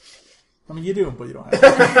don't. I mean, you do, but you don't have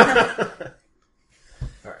it.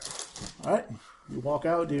 Alright. All right. You walk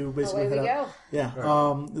out, you basically Away we head out. go. Yeah.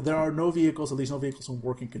 There are no vehicles, at least no vehicles in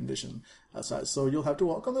working condition outside. So you'll have to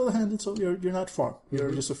walk. On the other hand, you're not far.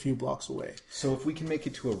 You're just a few blocks away. So if we can make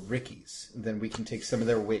it to a Ricky's, then we can take some of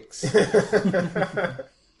their wigs.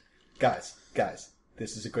 Guys,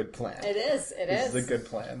 this is a good plan. It is. This is a good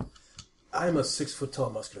plan. I'm a 6 foot tall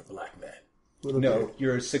muscular black man. With a No, beard.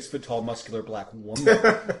 you're a 6 foot tall muscular black woman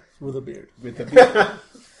With a beard. with a beard.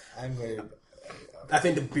 I'm going to. I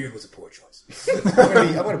think the beard was a poor choice.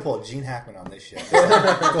 I'm going to pull a Gene Hackman on this shit.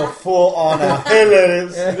 Go full on a hey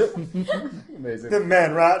ladies, Amazing. the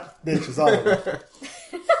man right bitches all over.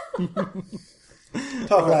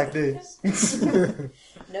 Talk like this.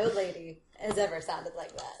 No lady has ever sounded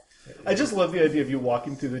like that. I just love the idea of you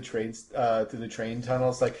walking through the train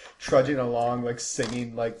tunnels, like trudging along, like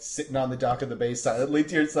singing, like sitting on the dock of the bay silently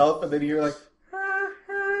to yourself, and then you're like,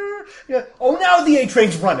 yeah. Oh, now the A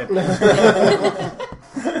train's running.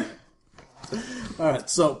 All right.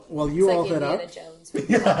 So while you It's all like head Indiana out. Jones.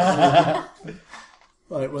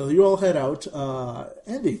 All right. Well, you all head out.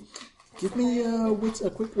 Andy, give me a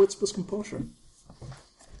quick wits plus composure.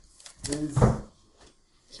 He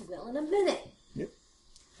will in a minute. Yep.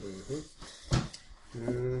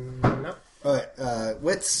 No. All right,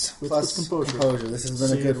 wits Wits plus plus composure. composure. This has been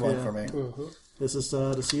See a good if, one yeah. for me. This is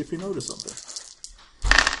to see if you notice something.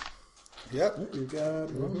 Yep. You got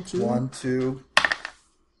 1, 2. 1, 2,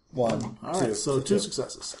 1, All right, 2. so two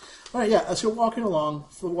successes. All right, yeah. As you're walking along,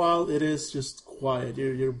 for a while, it is just quiet.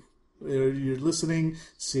 You're listening,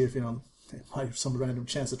 see if there might have some random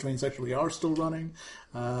chance the trains actually are still running,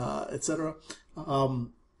 etc.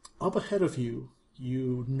 Up ahead of you,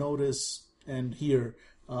 you notice and hear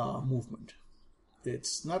movement.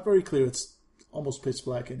 It's not very clear. It's almost pitch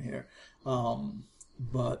black in here,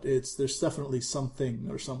 but there's definitely something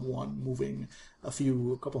or someone moving a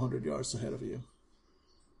couple hundred yards ahead of you.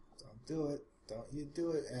 Don't do it. Don't you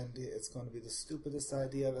do it, Andy. It's going to be the stupidest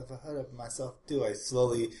idea I've ever heard of myself.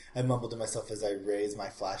 I mumble to myself as I raise my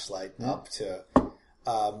flashlight up to...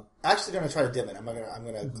 actually going to try to dim it. I'm going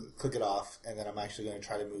to click it off, and then I'm actually going to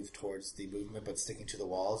try to move towards the movement, but sticking to the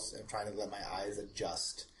walls and trying to let my eyes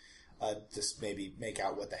adjust. Just maybe make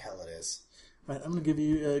out what the hell it is. Right, I'm going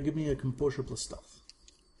to give me a composure plus stealth.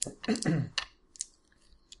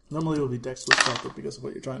 Normally it would be dex plus stealth, but because of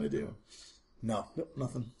what you're trying to do. No. Nope,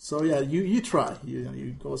 nothing. So yeah, you try.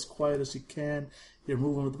 You go as quiet as you can. You're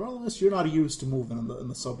moving with the problem is you're not used to moving in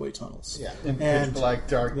the subway tunnels. Yeah. In pitch And black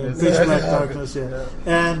darkness. Pitch black darkness, yeah.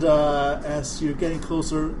 And as you're getting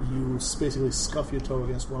closer, you basically scuff your toe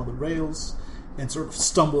against one of the rails and sort of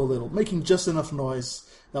stumble a little, making just enough noise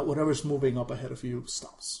that whatever's moving up ahead of you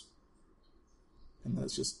stops. And then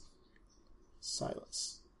it's just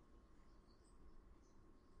silence.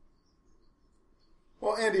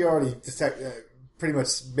 Well, Andy already pretty much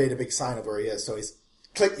made a big sign of where he is, so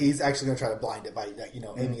he's actually going to try to blind it by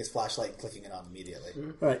aiming his flashlight and clicking it on immediately.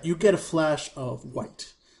 All right, you get a flash of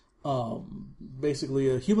white. Basically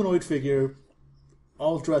a humanoid figure,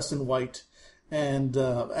 all dressed in white, and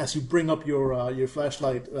as you bring up your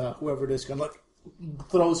flashlight, whoever it is kind of like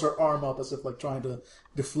throws her arm up as if like trying to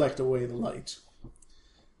deflect away the light.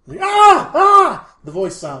 Like, ah! The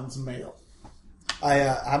voice sounds male. I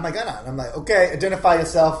have my gun out, and I'm like, okay, identify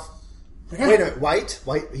yourself. Wait a minute, white?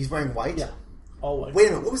 White? He's wearing white? Yeah, all white. Wait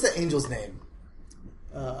a minute, what was the angel's name?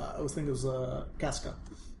 I was thinking it was Casca.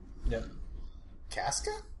 Yeah.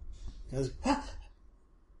 Casca? And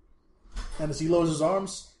as he lowers his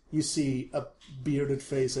arms, you see a bearded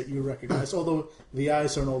face that you recognize, although the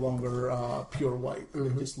eyes are no longer pure white. They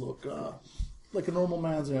just look like a normal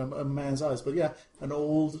man's eyes. But yeah, an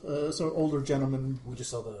older gentleman. We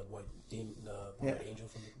just saw the white angel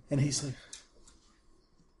from And he's like,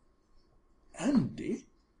 Andy?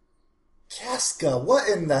 Casca, what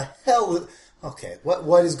in the hell? Okay,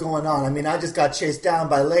 what is going on? I mean, I just got chased down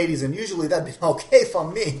by ladies, and usually that'd be okay for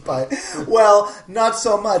me, but, well, not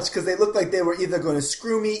so much, because they looked like they were either going to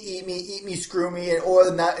screw me, eat me, screw me, or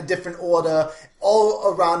in a different order,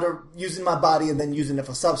 all around using my body and then using it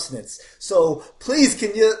for substance. So, please,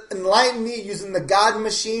 can you enlighten me using the God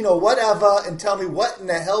machine or whatever, and tell me what in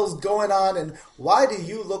the hell's going on, and why do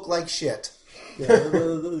you look like shit? Yeah,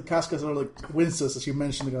 the Casca sort of like winces as you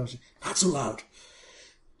mention the gun. Not so loud.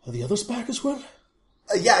 Are the others back as well?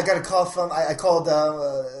 Yeah, I got a call from... I called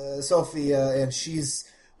Sophie, and she's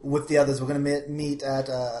with the others. We're going to meet at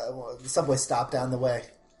the subway stop down the way.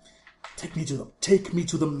 Take me to them. Take me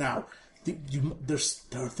to them now. There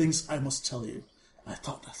are things I must tell you. I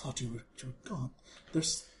thought you were gone. There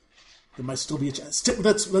might still be a chance.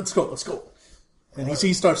 Let's go. And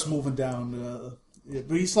he starts moving down.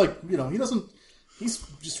 But he's like, he doesn't... He's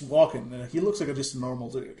just walking. He looks like just a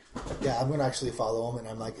normal dude. Yeah, I'm going to actually follow him, and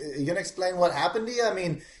I'm like, "Are you going to explain what happened to you? I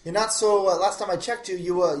mean, you're not so... last time I checked you,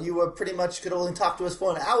 you were pretty much could only talk to us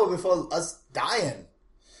for an hour before us dying."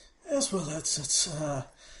 Yes, well, that's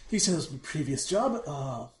he said it was my previous job.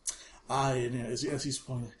 As he's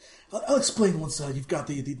pointing, I'll explain once you've got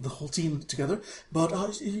the whole team together.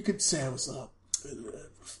 But you could say I was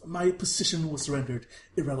my position was rendered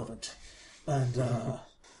irrelevant, and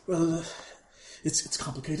well. It's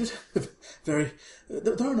complicated. Very.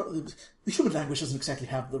 There are the human language doesn't exactly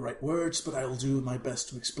have the right words, but I will do my best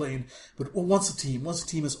to explain. But once a team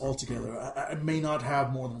is all together, I may not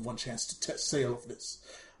have more than one chance to sail over this.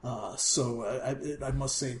 So I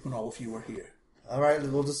must say when all of you are here. All right,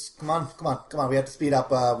 we'll just come on. We have to speed up.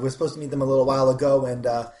 We're supposed to meet them a little while ago, and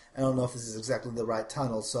I don't know if this is exactly the right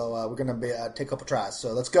tunnel. So we're gonna take a couple tries.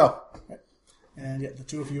 So let's go. Right. And yeah, the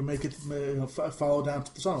two of you make it follow down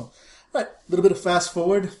to the tunnel. Right, a little bit of fast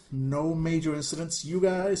forward. No major incidents. You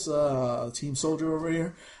guys, Team Soldier over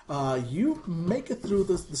here, you make it through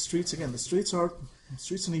the streets again. The streets of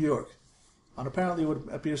New York. On apparently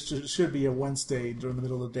what appears should be a Wednesday during the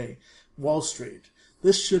middle of the day. Wall Street.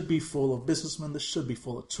 This should be full of businessmen. This should be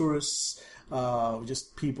full of tourists.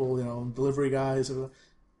 Just people, delivery guys.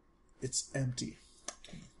 It's empty.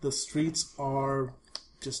 The streets are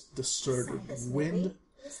just disturbed. Wind.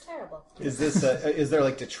 It's terrible. Is this? Is there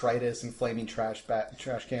like detritus and flaming trash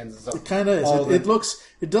cans? It kind of is.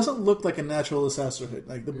 It doesn't look like a natural disaster hit.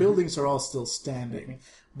 Like the buildings are all still standing,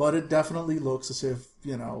 but it definitely looks as if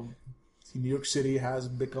New York City has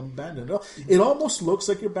become abandoned. It almost looks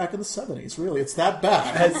like you're back in the 70s. Really, it's that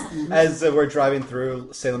bad. As we're driving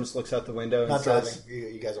through, Salem just looks out the window and Not says,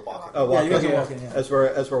 driving. You guys are walking. "Oh, walking." Yeah, you guys are walking. Yeah. As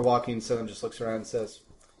we're walking, Salem just looks around and says,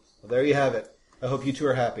 "Well, there you have it. I hope you two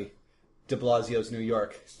are happy. De Blasio's New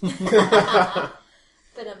York." But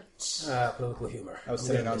political humor. I was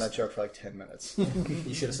sitting on that joke for like 10 minutes.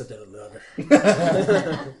 You should have said that a little louder.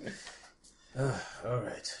 All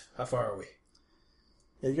right. How far are we?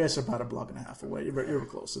 Yeah, you guys are about a block and a half away. You're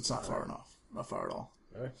close. It's not far enough. Not far at all.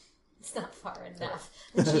 All right. it's not far enough.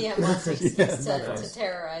 The GM wants to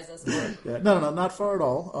terrorize us. Yeah, no, not far at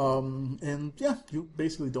all. And yeah, you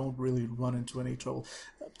basically don't really run into any trouble.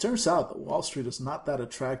 Turns out that Wall Street is not that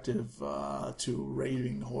attractive to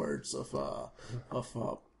raiding hordes of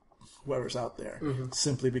whoever's out there. Mm-hmm.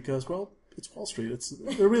 Simply because, well, it's Wall Street.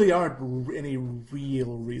 There really aren't any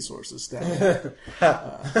real resources down there.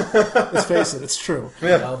 Let's face it, it's true.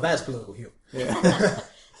 Yeah. Well, that's political humor. Yeah.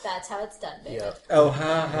 That's how it's done, baby. Yeah. Oh,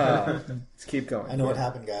 ha ha. Let's keep going. I know what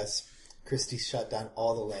happened, guys. Christy shut down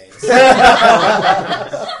all the lanes.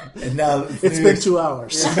 And now it's been 2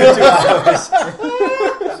 hours.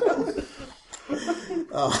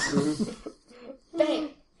 Bang.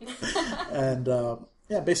 And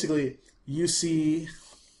yeah, basically, you see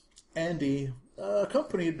Andy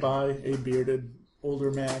accompanied by a bearded older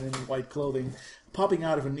man in white clothing popping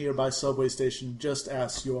out of a nearby subway station just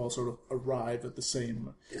as you all sort of arrive at the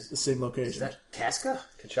same location. Is that Casca?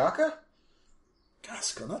 Kachaka?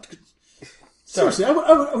 Casca, not... Seriously, I would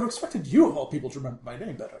have expected you of all people to remember my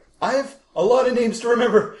name better. I have a lot of names to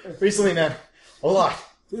remember recently, man. A lot.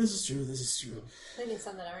 This is true. Including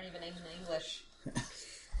some that aren't even in English.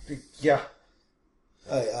 Yeah.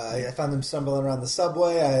 I found him stumbling around the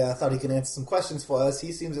subway. I thought he could answer some questions for us.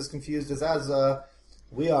 He seems as confused as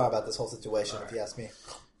we are about this whole situation, if you ask me.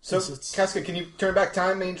 So, Casca, can you turn back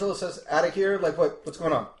time, Angel? Says out of here? Like, what's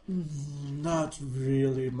going on? Not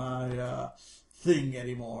really my thing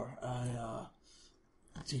anymore.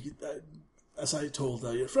 As I told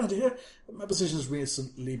your friend here, my position has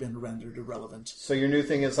recently been rendered irrelevant. So your new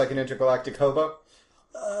thing is like an intergalactic hobo?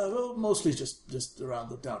 Well, mostly just around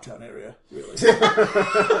the downtown area, really.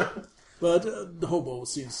 But the hobo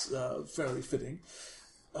seems fairly fitting.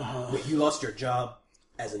 Wait, you lost your job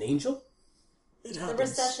as an angel? It The happens.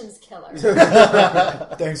 recession's killer.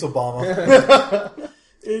 Thanks, Obama.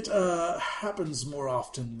 It happens more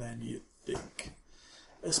often than you think.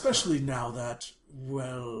 Especially now that,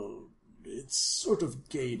 well, it's sort of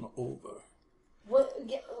game over. What?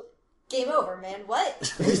 Game over, man.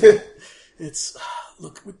 What? It's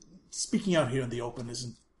look, speaking out here in the open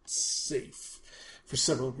isn't safe for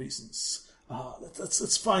several reasons.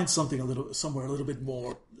 Let's find something somewhere a little bit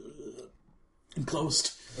more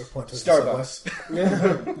enclosed. Or point to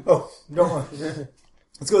Starbucks. Oh, no.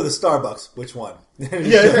 Let's go to the Starbucks. Which one?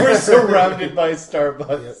 Yeah, we're surrounded by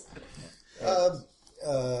Starbucks.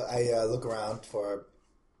 I look around for.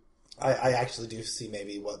 I actually do see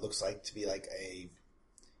maybe what looks like to be like a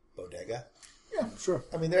bodega. Yeah, sure.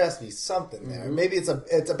 I mean, there has to be something there. Maybe it's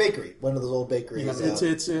a bakery, one of those old bakeries.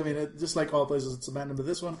 It's I mean, just like all places, it's abandoned. But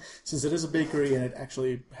this one, since it is a bakery and it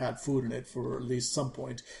actually had food in it for at least some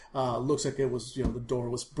point, looks like it was, the door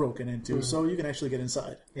was broken into, so you can actually get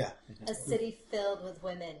inside. Yeah. A city filled with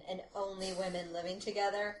women and only women living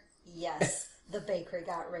together? Yes. The bakery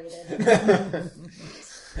got raided.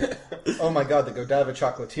 Oh my god, the Godiva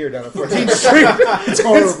chocolatier down at 14th Street. It's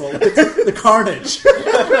horrible. The carnage.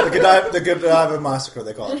 The Godiva massacre,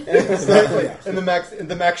 they call it. And the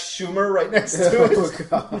Max Schumer right next to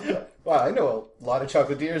it. Wow, I know a lot of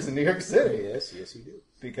chocolatiers in New York City. Yes, you do.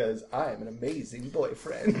 Because I am an amazing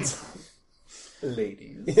boyfriend.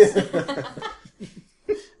 Ladies.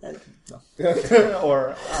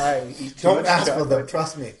 Or I eat too Don't much ask for chocolate. them.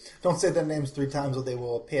 Trust me. Don't say their names 3 times or they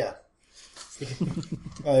will appear.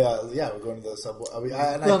 Yeah, we're going to the subway.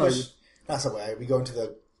 Not subway. We go into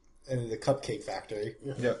the cupcake factory.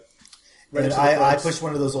 Yeah. And I push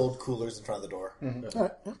one of those old coolers in front of the door. All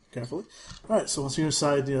right, yeah, carefully. All right, so once you're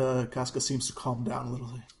inside, Casca seems to calm down a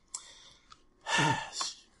little.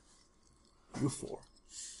 You 4.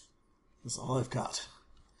 That's all I've got.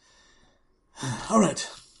 All right.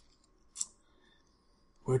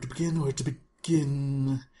 Where to begin?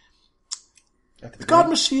 The God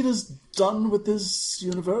Machine is done with this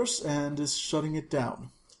universe and is shutting it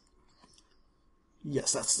down.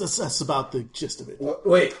 Yes, that's about the gist of it.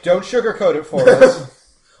 Wait, Don't sugarcoat it for us.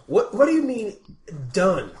 what do you mean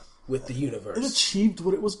done with the It universe? achieved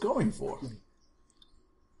what it was going for.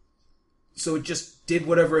 So it just did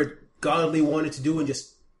whatever it godly wanted to do and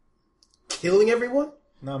just killing everyone?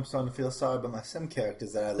 Now I'm starting to feel sorry about my sim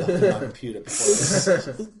characters that I left on my computer before this.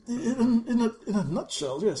 In a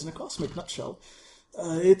nutshell, yes, in a cosmic nutshell,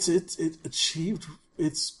 it achieved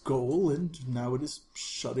its goal, and now it is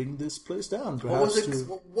shutting this place down.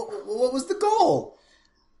 What was the goal?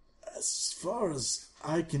 As far as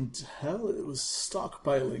I can tell, it was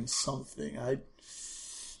stockpiling something.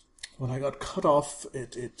 When I got cut off,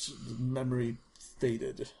 the memory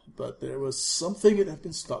faded, but there was something it had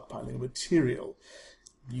been stockpiling, material.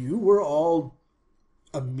 You were all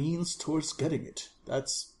a means towards getting it.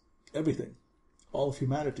 That's everything. All of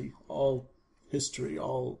humanity, all history,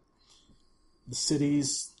 all the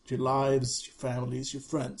cities, your lives, your families, your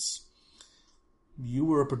friends. You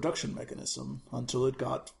were a production mechanism until it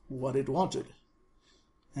got what it wanted.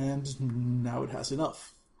 And now it has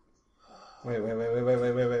enough. Wait.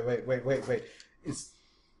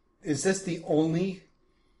 Is this the only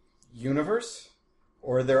universe?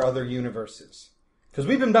 Or are there other universes? Because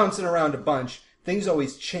we've been bouncing around a bunch. Things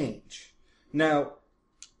always change. Now,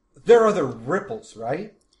 there are other ripples,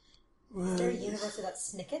 right? Is there a universe without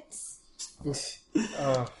snickets?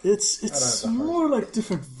 It's more like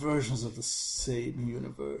different versions of the same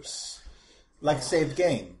universe. Like saved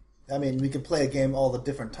game. I mean, we can play a game all the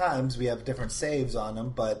different times. We have different saves on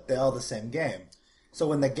them, but they're all the same game. So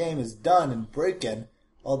when the game is done and breaking,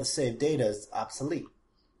 all the saved data is obsolete.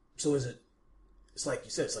 So is it... It's like you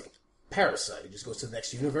said, it's like a parasite. It just goes to the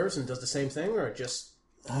next universe and does the same thing, or it just...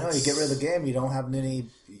 No, you get rid of the game, you don't have any...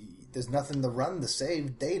 There's nothing to run the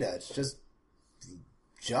saved data. It's just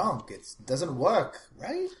junk. It doesn't work,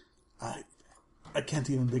 right? I can't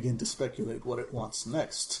even begin to speculate what it wants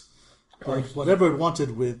next. But whatever it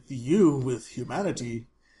wanted with you, with humanity,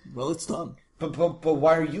 well, it's done. But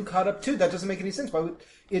why are you caught up too? That doesn't make any sense. Why would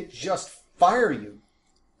it just fire you?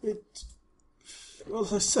 Well,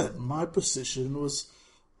 as I said, my position was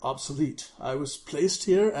obsolete. I was placed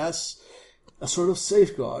here as a sort of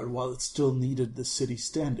safeguard while it still needed the city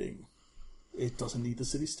standing. It doesn't need the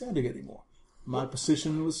city standing anymore. My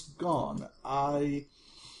position was gone. I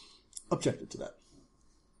objected to that.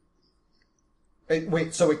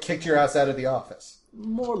 Wait, so it kicked your ass out of the office?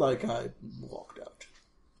 More like I walked out.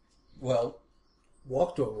 Well,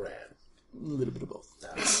 Walked or ran? A little bit of both.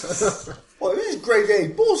 Well, this is grade A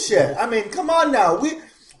bullshit. I mean, come on now.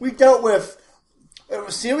 We dealt with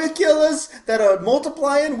serial killers that are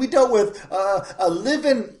multiplying. We dealt with a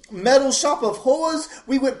living metal shop of horrors.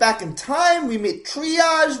 We went back in time. We made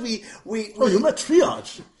triage. Oh, you met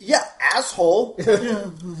Triage. Yeah, asshole. Yeah,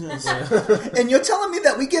 yes. And you're telling me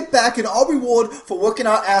that we get back and our reward for working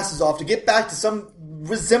our asses off to get back to some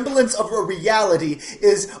resemblance of a reality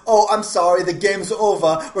is, oh, I'm sorry, the game's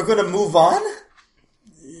over. We're going to move on?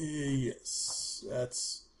 Yes,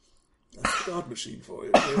 that's the God Machine for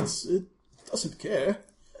you. It doesn't care.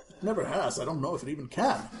 Never has. I don't know if it even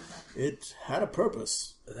can. It had a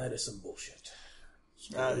purpose. That is some bullshit.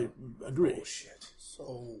 I agree. Bullshit.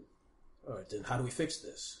 So, All right, then how do we fix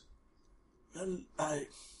this? Well,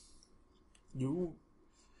 you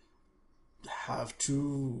have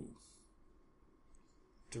to.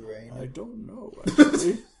 Drain. I don't know.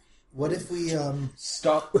 Actually. What if we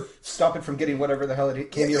Stop it from getting whatever the hell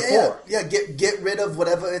it came here yeah, for. yeah, get rid of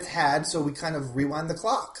whatever it had, so we kind of rewind the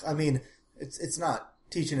clock. I mean, it's not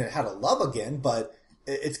teaching it how to love again, but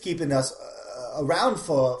it's keeping us around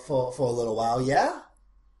for a little while. Yeah.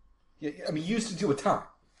 Yeah, I mean, you used to do a time.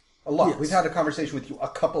 A lot. Yes. We've had a conversation with you a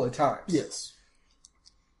couple of times. Yes.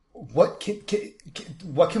 What can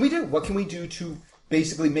we do? What can we do to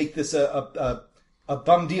basically make this a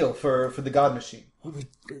bum deal for the God Machine? Well,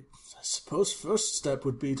 I suppose first step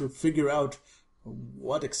would be to figure out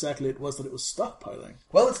what exactly it was that it was stockpiling.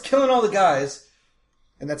 Well, it's killing all the guys.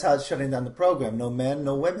 And that's how it's shutting down the program. No men,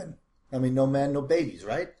 no women. I mean, no man, no babies,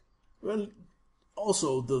 right? Well,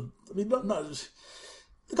 also the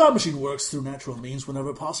God Machine works through natural means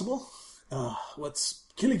whenever possible. What's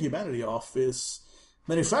killing humanity off is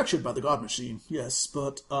manufactured by the God Machine, yes,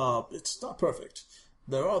 but it's not perfect.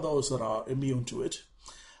 There are those that are immune to it.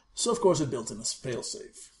 So, of course, it built in a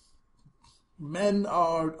failsafe. Men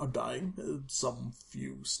are dying. Some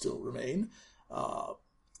few still remain.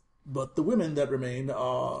 But the women that remain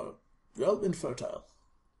are, well, infertile.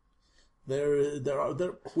 There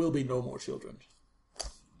will be no more children.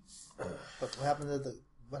 But what happened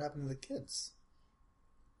to the kids?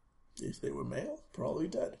 If they were male, probably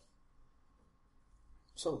dead.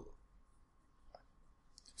 So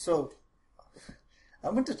I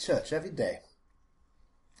went to church every day.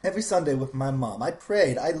 Every Sunday with my mom. I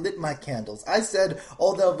prayed. I lit my candles. I said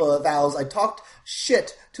all the vows. I talked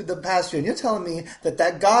shit to the pastor. And you're telling me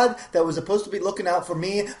that God that was supposed to be looking out for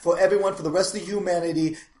me, for everyone, for the rest of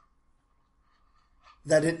humanity,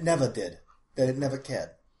 that it never did. That it never cared.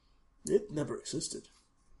 It never existed.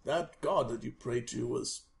 That God that you prayed to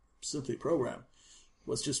was simply programmed.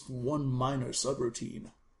 Was just one minor subroutine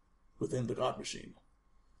within the God Machine.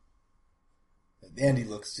 Andy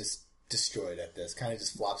looks just destroyed at this. Kind of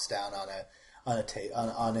just flops down on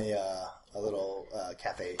a little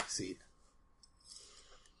cafe seat.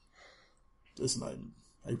 Listen,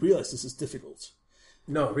 I realize this is difficult,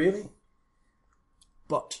 No, really?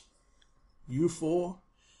 but you four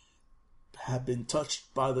have been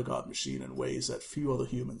touched by the God Machine in ways that few other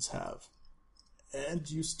humans have, and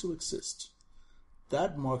you still exist.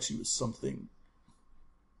 That marks you as something.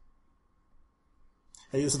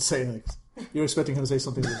 He doesn't say anything. You're expecting him to say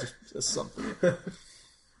something as something,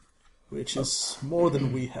 which is more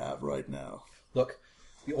than we have right now. Look,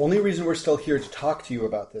 the only reason we're still here to talk to you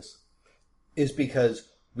about this is because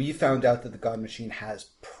we found out that the God Machine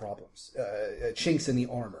has problems, chinks in the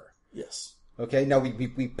armor. Yes. Okay, now we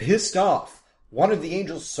pissed off one of the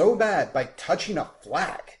angels so bad by touching a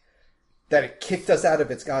flag that it kicked us out of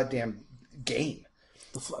its goddamn game.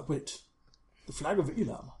 The flag. Wait. The flag of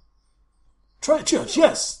Elam. Try church.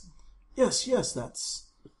 Yes. Yes. That's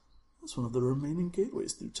one of the remaining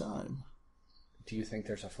gateways through time. Do you think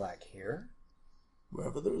there's a flag here?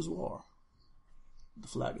 Wherever there is war, the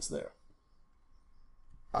flag is there.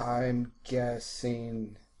 I'm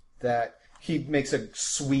guessing that he makes a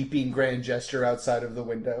sweeping grand gesture outside of the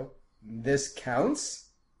window. This counts?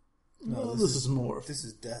 No, this is more. This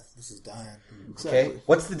is death. This is dying. Exactly. Okay.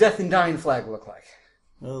 What's the death and dying flag look like?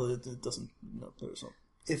 Well, it doesn't. No, there's not.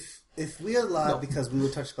 If we are alive because we were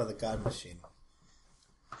touched by the God Machine,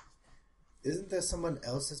 isn't there someone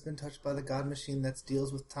else that's been touched by the God Machine that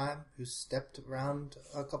deals with time, who stepped around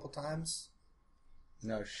a couple times?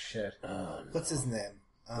 No shit. What's his name?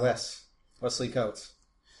 Wesley Coates.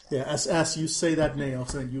 Yeah, as you say that name, all of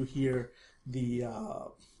a sudden you hear the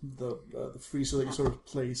freezer that you sort of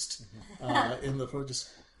placed in the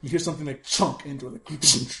just you hear something like chunk into it, like,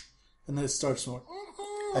 and then it starts more.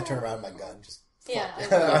 I turn around my gun. Just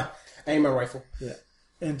Yeah. Aim my rifle. Yeah,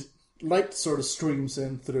 and light sort of streams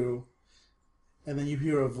in through, and then you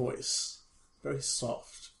hear a voice, very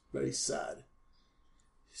soft, very sad.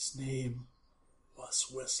 His name was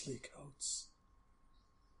Wesley Coates,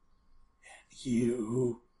 and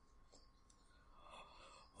you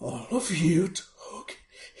all of you took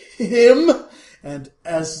him. And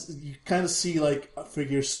as you kind of see, like,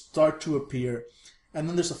 figures start to appear, and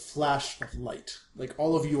then there's a flash of light. Like,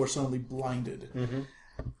 all of you are suddenly blinded. Mm-hmm.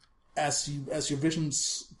 As your vision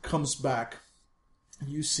comes back,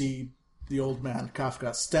 you see the old man,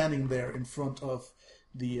 Kafka, standing there in front of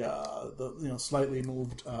the slightly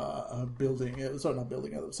moved building. Sorry, not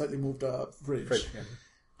building, slightly moved bridge. Yeah.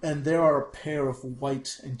 And there are a pair of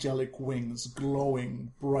white angelic wings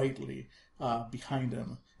glowing brightly behind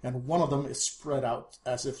him. And one of them is spread out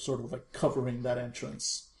as if sort of like covering that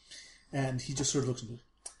entrance. And he just sort of looks at me.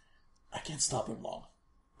 I can't stop him long.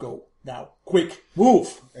 Go now. Quick.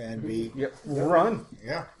 Move. And we run.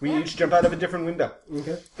 Yeah. We each jump out of a different window.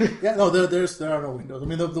 Okay. Yeah, no, there are no windows. I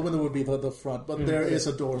mean, the window would be the front, but there is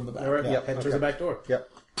a door in the back. All right. Yeah. Head towards the back door. Yep.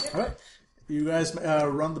 All right. You guys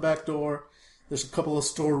run the back door. There's a couple of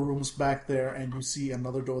storerooms back there, and you see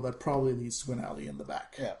another door that probably leads to an alley in the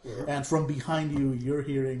back. Yeah. And from behind you, you're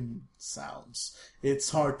hearing sounds. It's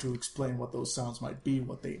hard to explain what those sounds might be,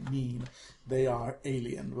 what they mean. They are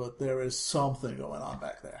alien, but there is something going on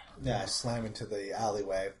back there. Yeah, I slam into the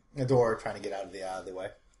alleyway. The door, trying to get out of the alleyway.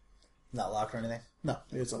 Not locked or anything? No,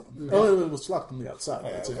 it's open. Oh, it was locked from the outside.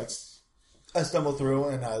 Yeah, okay. It's I stumble through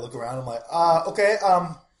and I look around. I'm like, okay,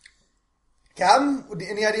 Captain,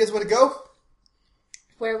 any ideas where to go?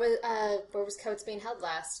 Where was Coates being held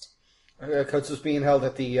last? Coates was being held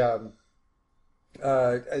at the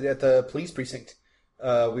police precinct. You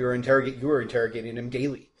were interrogating him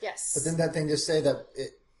daily. Yes. But didn't that thing just say that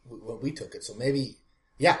we took it? So maybe,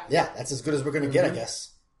 yeah, that's as good as we're going to get, I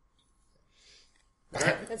guess.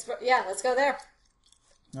 Let's go there.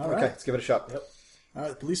 all right. Okay, let's give it a shot. Yep. All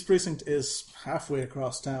right, the police precinct is halfway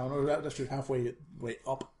across town, or actually halfway way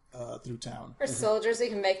up through town. We're soldiers. We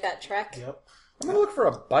can make that trek. Yep. I'm going to look for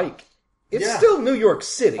a bike. It's Yeah. still New York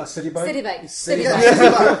City. A city bike. City bike.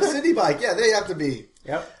 City bike. Yeah, they have to be.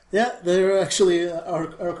 Yep. Yeah, they're actually are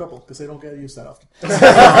a couple, because they don't get used that often.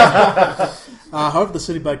 However, the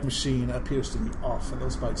city bike machine appears to be off, and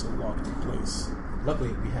those bikes are locked in place.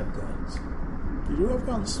 Luckily, we have guns. You do have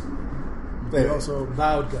guns. Wait, You also,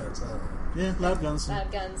 Loud guns. yeah, loud guns.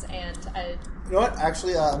 Loud guns and You know what?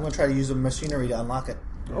 Actually, I'm going to try to use the machinery to unlock it.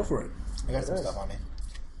 Go for it. I got some stuff on me.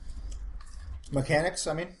 Mechanics,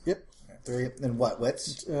 I mean? Yep. 3. And what?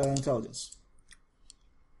 Wits? Intelligence.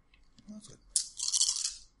 That's good.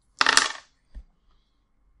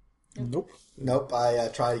 Nope. Nope, I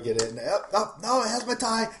try to get it. No, it has my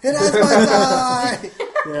tie. It has my tie.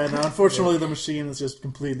 Yeah, no, unfortunately, the machine is just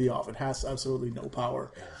completely off. It has absolutely no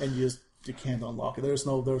power, and you can't unlock it. There's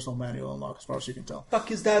no manual unlock as far as you can tell. Fuck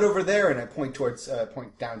is that over there? And I point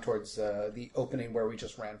down towards the opening where we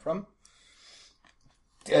just ran from.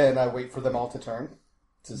 And I wait for them all to turn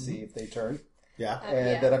to see if they turn. Yeah.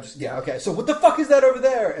 And then I'm just, okay, so what the fuck is that over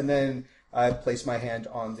there? And then I place my hand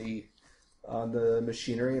on the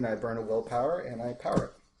machinery and I burn a willpower and I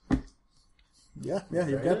power it. Yeah,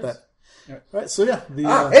 you got that. Yeah. Right, so yeah,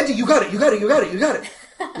 Andy, you got it.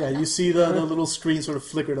 yeah, you see the little screen sort of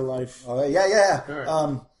flicker to life. Oh, yeah.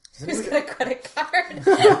 Right. who's got a credit card?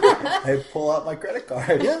 I pull out my credit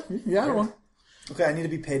card. Yeah, one. Okay, I need to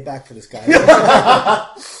be paid back for this guy.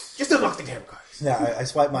 Just unlock the damn cards. Yeah, I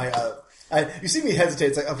swipe my... you see me hesitate.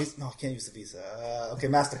 It's like, oh, no, I can't use the Visa. Okay,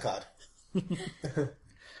 MasterCard.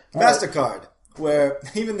 MasterCard, where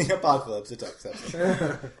even the apocalypse, it accepts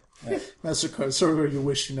it. MasterCard, sort of where you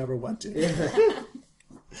wish you never went to.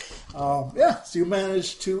 So you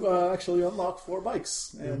managed to actually unlock 4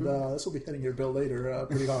 bikes, and this will be hitting your bill later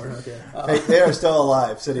pretty hard. Okay. They are still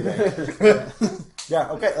alive, Citibank.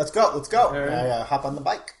 Yeah, okay, let's go. right. I hop on the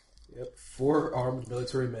bike. Yep. 4 armed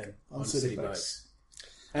military men on city city bikes. bikes.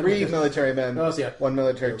 And 3 military men. Oh, yeah. 1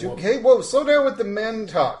 military. 2. One. Hey, whoa, slow down with the men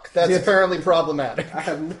talk. That's apparently problematic. I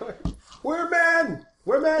have no idea. We're men!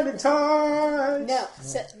 We're men in time! No.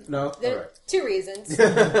 No? There All are right. 2 reasons.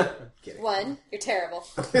 One, you're terrible.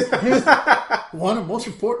 One, and most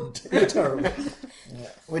important, you're terrible.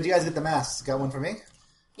 Where'd you guys get the masks? Got one for me?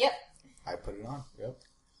 Yep. I put it on. Yep.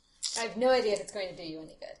 I have no idea if it's going to do you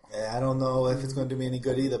any good. Yeah, I don't know if it's going to do me any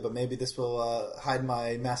good either, but maybe this will hide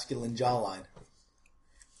my masculine jawline.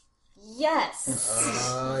 Yes.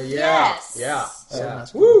 Yes. Yeah. Yeah.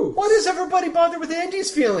 Woo! Why does everybody bother with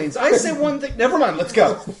Andy's feelings? I say one thing. Never mind, let's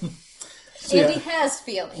go. Andy has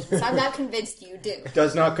feelings. I'm not convinced you do.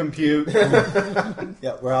 Does not compute.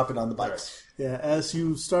 Yeah, we're hopping on the bikes. Yeah, as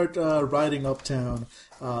you start riding uptown,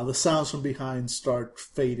 the sounds from behind start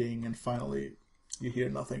fading, and finally you hear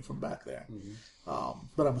nothing from back there.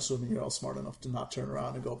 But I'm assuming you're all smart enough to not turn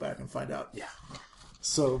around and go back and find out. Yeah.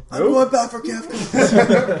 So I'm going back for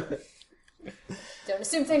Kafka. Don't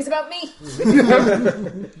assume things about me.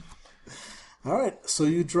 All right, so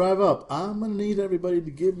you drive up. I'm going to need everybody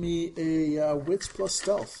to give me a wits plus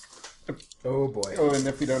stealth. Oh boy. Oh, and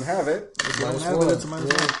if we don't have it, Don't have it, it's a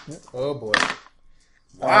minus one. Yeah. Oh boy.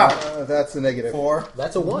 that's a negative. 4,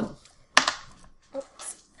 That's a 1.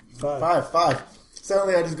 5.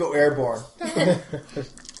 Suddenly I just go airborne.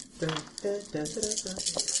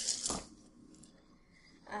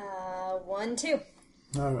 1, 2.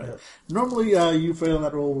 All right. Normally, you failing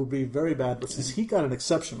that roll would be very bad, but since he got an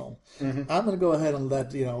exceptional, I'm going to go ahead and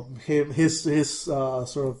let his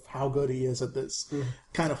sort of how good he is at this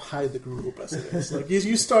kind of hide the group as it is. Like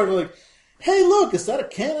you start like, hey, look, is that a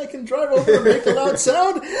can I can drive over and make a loud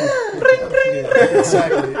sound? Ring, ring. Yeah,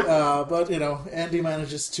 exactly. But Andy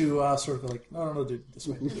manages to sort of like, no, dude, this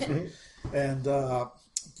way. And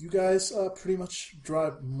you guys pretty much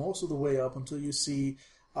drive most of the way up until you see.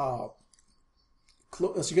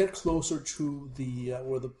 As you get closer to the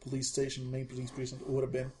where the police station, main police precinct would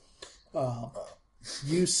have been,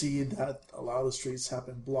 you see that a lot of the streets have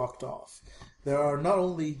been blocked off. There are not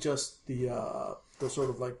only just the sort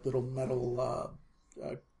of like little metal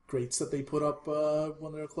grates that they put up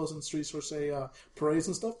when they're closing the streets for say parades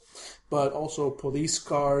and stuff, but also police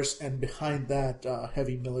cars and behind that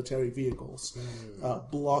heavy military vehicles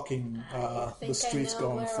blocking the streets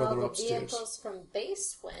going further upstairs. Vehicles from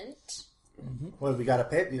base went. Well, we got to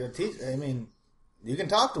pay. I mean, you can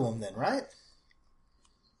talk to them then, right?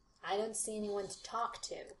 I don't see anyone to talk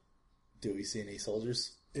to. Do we see any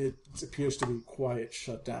soldiers? It appears to be quiet,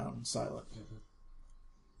 shut down, silent.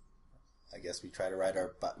 I guess we try to ride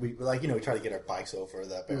our we try to get our bikes over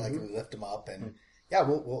the like we lift them up and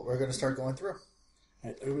we're going to start going through. All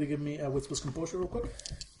right, everybody give me a wits plus composure real quick.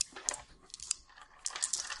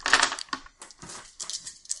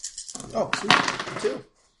 Oh, 2.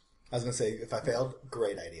 I was going to say, if I failed,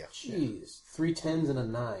 great idea. Jeez. 3 10s and a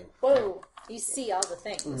 9. Whoa, you see all the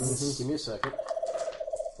things. Give me a second.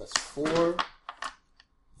 That's 4,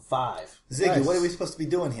 5. Ziggy, Nice. what are we supposed to be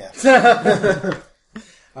doing here?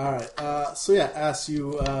 All right. So yeah, as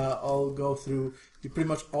you all go through, you pretty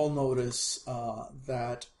much all notice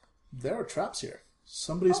that there are traps here.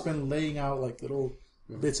 Somebody's been laying out like little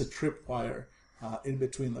bits of tripwire in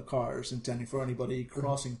between the cars, intending for anybody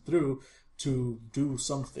crossing through to do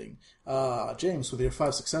something. James, with your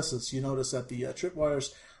 5 successes, you notice that the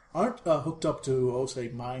tripwires aren't hooked up to, say,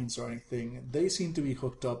 mines or anything. They seem to be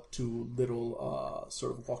hooked up to little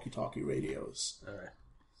sort of walkie-talkie radios. All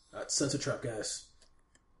right. Sensor trap, guys.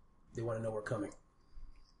 They want to know we're coming.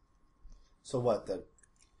 So what?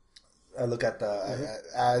 I look at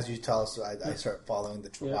as you tell us, I start following the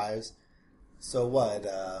wires. So what?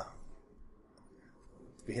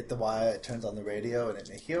 We hit the wire, it turns on the radio, and it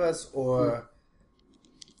may hear us, or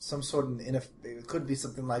some sort of it could be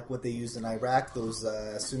something like what they used in Iraq. Those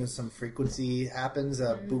as soon as some frequency happens,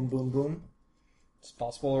 boom, boom, boom. It's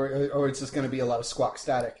possible, or it's just going to be a lot of squawk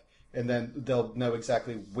static, and then they'll know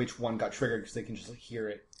exactly which one got triggered because they can just hear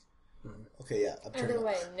it. Okay, yeah. Either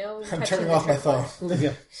way, no. I'm turning off my phone.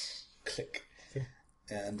 Yeah. Click.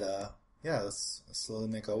 And let's slowly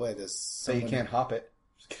make our way. So you can't hop it.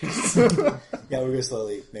 Yeah, we're gonna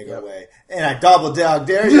slowly make our way. And I double down,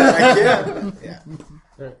 dare you? I can.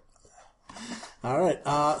 Yeah. All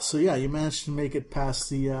right. So yeah, you managed to make it past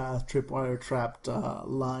the tripwire trapped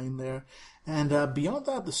line there, and beyond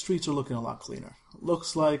that, the streets are looking a lot cleaner.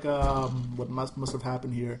 Looks like what must have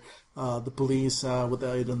happened here. The police, with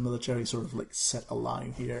the aid of the military, sort of like set a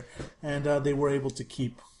line here, and they were able to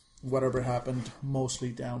keep whatever happened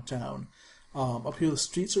mostly downtown. Up here, the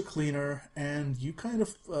streets are cleaner, and you kind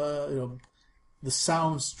of, the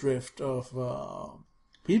sounds drift of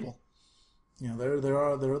people. There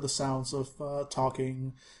are the sounds of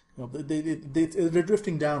talking. They're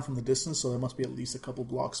drifting down from the distance, so there must be at least a couple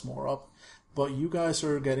blocks more up. But you guys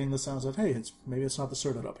are getting the sounds of, hey, maybe it's not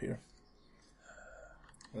deserted up here.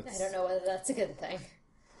 I don't know whether that's a good thing.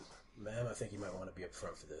 Ma'am, I think you might want to be up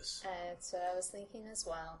front for this. That's what I was thinking as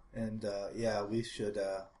well. And we should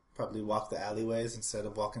probably walk the alleyways instead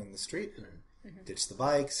of walking in the street. Mm-hmm. Ditch the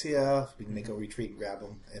bikes here. We can make a retreat and grab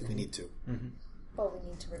them if we need to. Mm-hmm. Well, we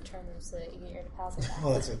need to return them so that you get your deposit back.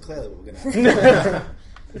 Well, that's clearly what we're going to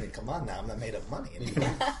I mean, come on now. I'm not made of money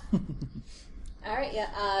anymore. All right,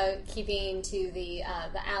 yeah. Keeping to the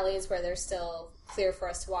alleys where they're still clear for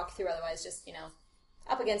us to walk through. Otherwise, just,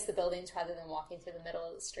 up against the buildings rather than walking through the middle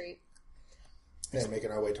of the street. And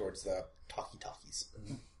making our way towards the talkie-talkies.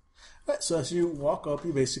 Right, so as you walk up,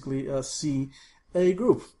 you basically see a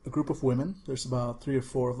group of women. There's about 3 or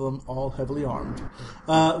 4 of them, all heavily armed.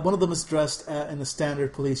 One of them is dressed in a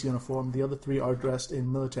standard police uniform. The other 3 are dressed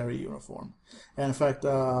in military uniform. And in fact,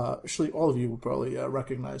 actually, all of you would probably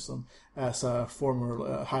recognize them as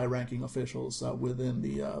former high-ranking officials within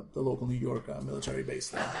the local New York military base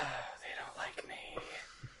there. They don't like me.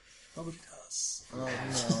 Nobody does. Oh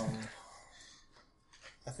no.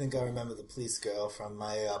 I think I remember the police girl from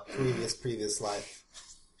my previous life.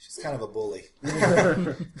 She's kind of a bully.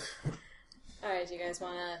 Alright, do you guys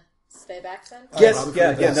want to stay back then? Yes, no,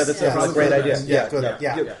 that's a great idea. Yeah, good.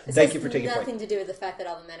 Yeah. This Thank has you for taking nothing point. to do with the fact that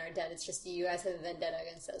all the men are dead. It's just you guys have a vendetta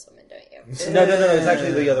against those women, don't you? No, it's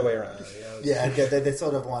actually the other way around. Yeah, they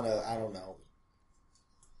sort of want to, I don't know,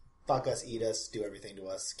 fuck us, eat us, do everything to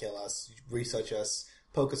us, kill us, research us,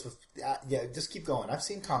 poke us with... just keep going. I've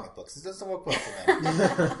seen comic books. It doesn't work well for me.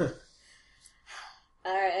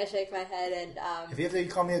 Alright, I shake my head and... If you ever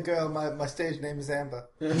call me a girl, my stage name is Amber.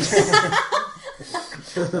 I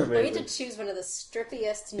need to choose one of the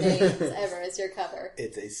strippiest names ever as your cover.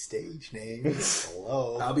 It's a stage name.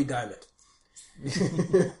 Hello. I'll be Diamond.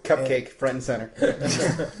 Cupcake, front and center.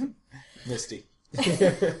 Misty.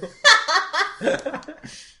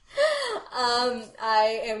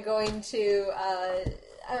 I am going to...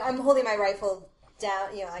 I'm holding my rifle down.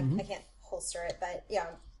 I can't holster it, but,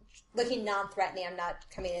 looking non-threatening. I'm not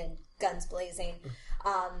coming in guns blazing.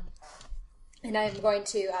 And I'm going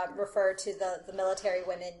to refer to the military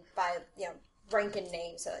women by, rank and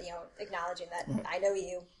name. So, acknowledging that I know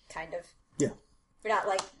you, kind of. Yeah. We're not,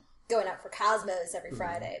 going out for Cosmos every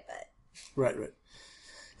Friday, but... Right.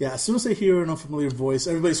 Yeah, as soon as they hear an unfamiliar voice,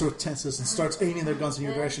 everybody sort of tenses and starts aiming their guns in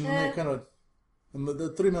your direction, and they kind of... And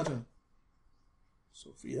the 3 men...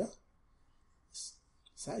 Sophia? Is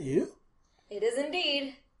that you? It is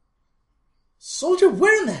indeed. Soldier,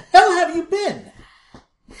 where in the hell have you been?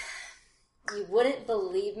 You wouldn't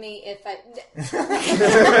believe me if I...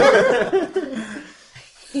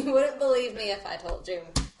 You wouldn't believe me if I told you,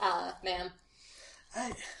 ma'am.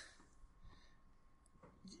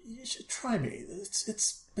 You should try me.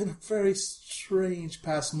 It's been a very strange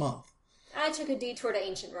past month. I took a detour to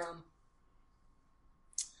ancient Rome.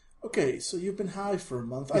 Okay, so you've been high for a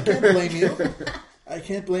month. I can't blame you. I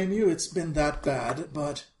can't blame you. It's been that bad,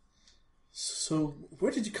 but... So,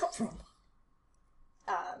 where did you come from?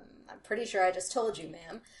 I'm pretty sure I just told you,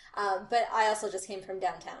 ma'am. But I also just came from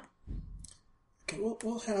downtown. Okay,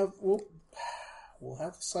 we'll have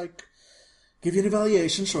the psych give you an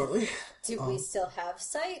evaluation shortly. Do we still have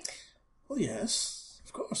psych? Well, yes,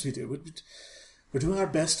 of course we do. We're doing our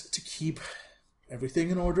best to keep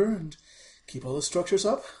everything in order and keep all the structures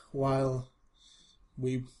up while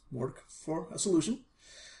we work for a solution.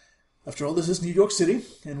 After all, this is New York City,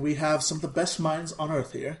 and we have some of the best minds on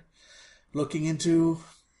Earth here looking into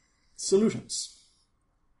solutions.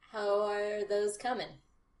 How are those coming?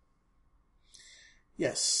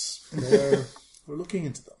 Yes, we're looking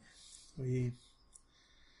into them.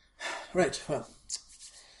 Right, well,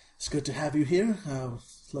 it's good to have you here.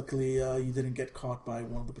 Luckily, you didn't get caught by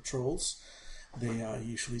one of the patrols. They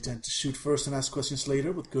usually tend to shoot first and ask questions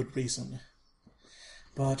later with good reason.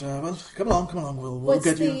 But, well, come along. We'll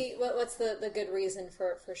get you... What's the good reason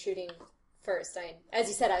for shooting first? As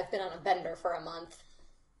you said, I've been on a bender for a month.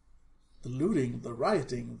 The looting, the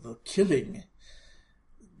rioting, the killing.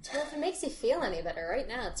 Well, if it makes you feel any better, right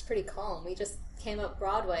now it's pretty calm. We just came up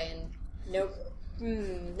Broadway and no... All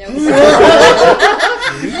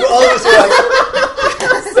of us are like...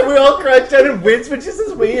 So we all crouch down and Winston just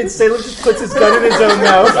as we, and Salem just puts his gun in his own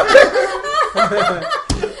mouth.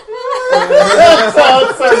 That's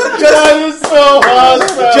awesome. That is so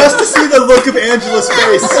awesome. Just to see the look of Angela's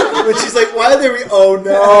face when she's like, "Why are they? Oh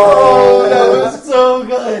no! Oh, that was so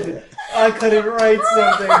good. I couldn't write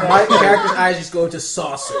something. My character's eyes just go into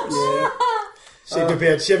saucers. Yeah.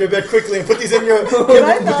 Shave your beard quickly and put these in your... Can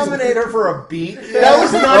I nominate her for a beat? That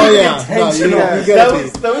was not even intentional. No, you got a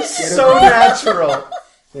beat. That was so natural.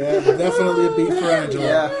 Yeah, definitely a beat for Angela.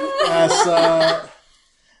 Yeah.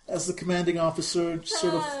 As the commanding officer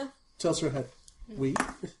sort of tells her head, we.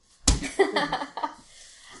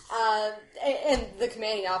 And the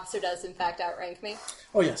commanding officer does, in fact, outrank me.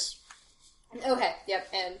 Oh, yes. Okay, yep,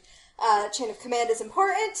 and chain of command is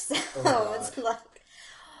important, so it's like,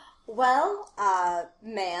 well,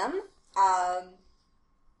 ma'am,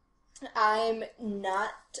 I'm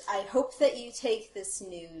not, I hope that you take this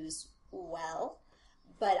news well,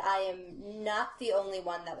 but I am not the only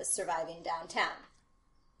one that was surviving downtown.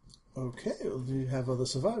 Okay, well, do you have other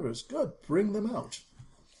survivors? Good, bring them out.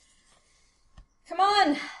 Come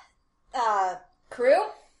on, crew.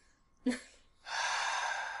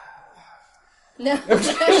 No.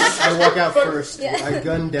 I walk out first. Yeah. I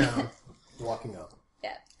gun down, walking up.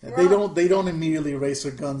 Yeah. And they don't immediately raise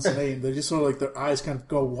their guns and aim. They just sort of like their eyes kind of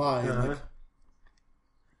go wide.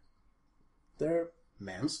 Like,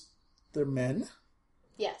 Mans? they're men.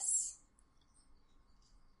 Yes.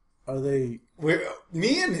 Are they?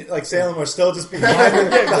 Me and like Salem are still just behind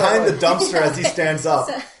the dumpster as he stands up,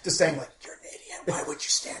 just saying like, "You're an idiot. Why would you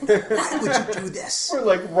stand there? Why would you do this?" We're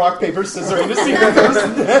like rock, paper, scissors to see who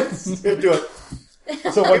goes next. Do it.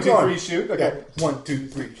 So 1, 2, Come on. 3, shoot. Okay, 1, 2,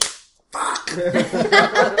 3.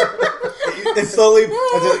 And slowly,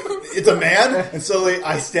 it's a man. And slowly,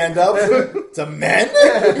 I stand up. It's a man.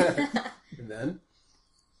 And then?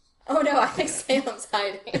 Oh no, I think Salem's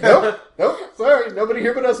hiding. Nope. Sorry, nobody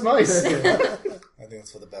here but us mice. I think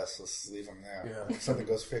that's for the best. Let's leave him there. Yeah. If something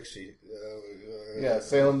goes fishy. Yeah,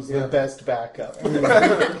 Salem's the best backup.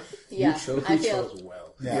 Yeah, Show I these feel. shows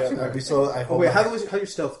well. Yeah. I'd be so. I hope. Oh, wait, how's your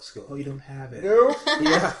stealth skill? Oh, you don't have it. No.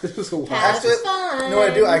 Yeah, this was a while. Have Actually, fun. you know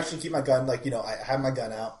what I do? I actually keep my gun, like, I have my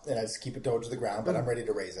gun out, and I just keep it towards the ground, but I'm ready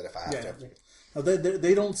to raise it if I have Yeah. to. No,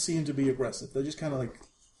 they don't seem to be aggressive. They're just kind of like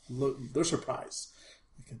look. They're surprised.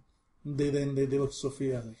 They look at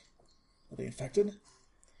Sophia. Like, are they infected?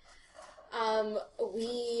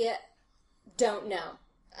 We don't know.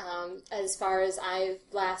 As far as I've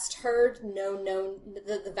last heard,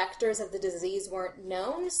 the vectors of the disease weren't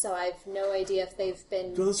known, so I've no idea if they've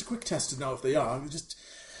been. Well, there's a quick test to know if they are. Just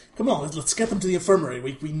come on, let's get them to the infirmary.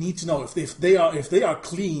 We need to know if they are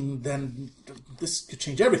clean. Then this could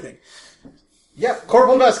change everything. Yeah,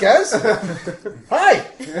 Corporal Vasquez. Hi.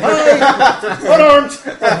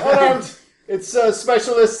 Unarmed. It's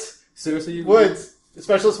Specialist Seriously, you Woods.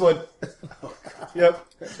 Specialist Wood. Yep,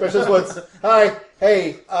 Specialist Woods. Hi.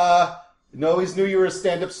 Hey. Always knew you were a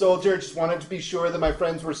stand-up soldier. Just wanted to be sure that my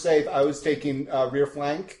friends were safe. I was taking rear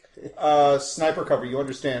flank, sniper cover. You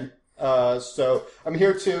understand? So I'm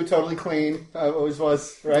here too, totally clean. I always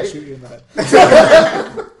was, I'll right? shoot you in the head.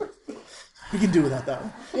 We can do without that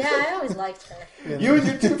one. Yeah, I always liked her. You and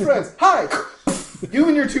your two friends. Hi. You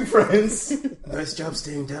and your two friends. Nice job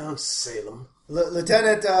staying down, Salem.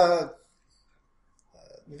 Lieutenant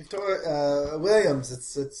Victoria Williams.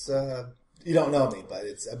 It's you don't know me, but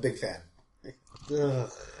it's a big fan.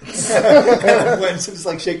 Ugh. When just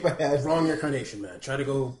like shake my head. Wrong incarnation, man. Try to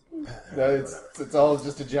go. No, it's all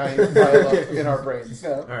just a giant pile up in our brains.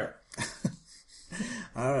 No. All right.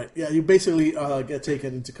 All right. Yeah, you basically get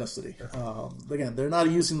taken into custody. Again, they're not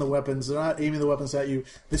using the weapons. They're not aiming the weapons at you.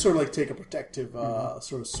 They sort of like take a protective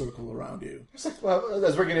sort of circle around you. Well,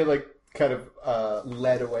 as we're getting kind of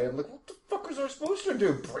led away, I'm like, what the fuck was I supposed to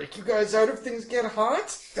do? Break you guys out if things get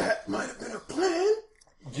hot? That might have been a plan.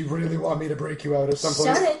 You really want me to break you out at some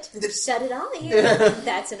point? Shut it on you.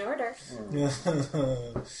 That's an order.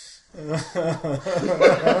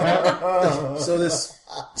 So this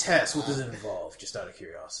test, what does it involve? Just out of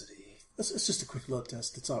curiosity. It's just a quick blood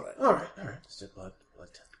test. It's all right. All right. Just a blood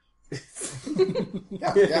test.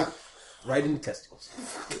 Yeah. Right in the testicles.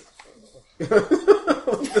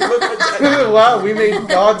 Wow, we made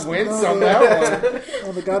God wince on that one.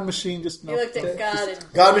 Oh, the God machine just... You looked at God and...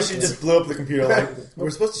 God machine just blew up the computer like, we're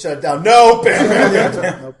supposed to shut it down. No!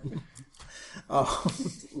 Bam!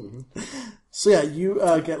 So yeah, you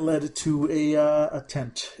get led to a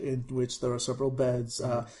tent in which there are several beds,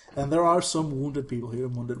 and there are some wounded people here,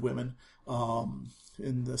 wounded women,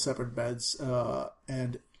 in the separate beds.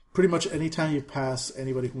 And pretty much any time you pass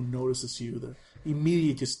anybody who notices you, the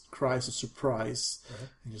immediate just cries of surprise,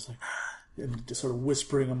 and just like, and just sort of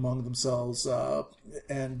whispering among themselves.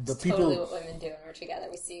 And the It's people. totally what women do when we're together.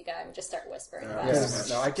 We see a guy and we just start whispering about Yeah, it.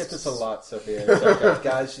 no, I get this a lot, Sophia. It's like,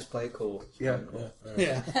 guys, just play it cool. Yeah.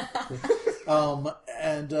 Yeah.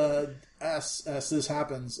 As this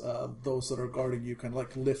happens, those that are guarding you can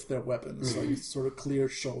like lift their weapons, like sort of clear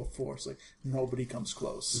show of force, like nobody comes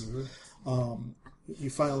close. You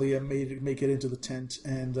finally make it into the tent,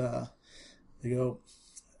 and they go,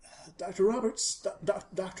 Dr. Roberts,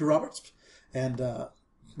 Dr. Roberts, and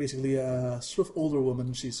basically a sort of older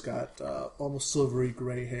woman. She's got almost silvery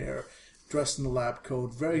gray hair, dressed in a lab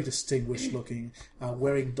coat, very distinguished looking,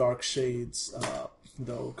 wearing dark shades,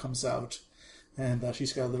 though, comes out. And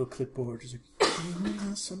she's got a little clipboard. She's like,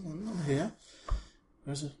 someone here.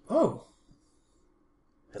 There's a... Oh,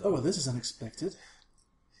 well, this is unexpected.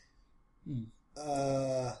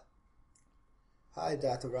 Hi,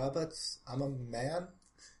 Dr. Roberts. I'm a man.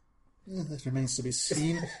 That remains to be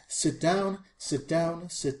seen. Sit down.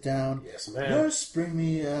 Yes, ma'am. Nurse, bring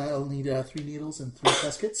me... I'll need 3 needles and 3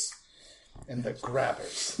 caskets. And the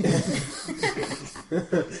grabbers.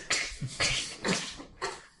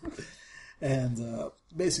 And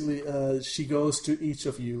basically, she goes to each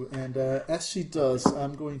of you, and as she does,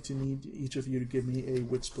 I'm going to need each of you to give me a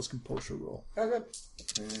wits plus composure roll. Okay.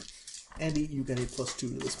 Andy, you get a +2 to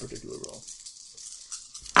this particular roll.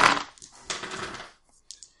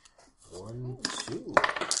 1, 2.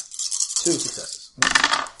 2 successes.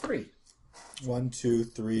 3. 1, 2,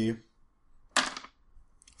 3,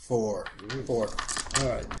 4. 4. All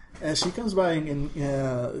right. As she comes by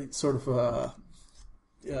and sort of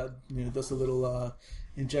does a little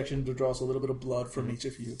injection that draws a little bit of blood from each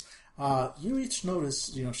of you. You each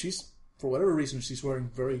notice, she's, for whatever reason, she's wearing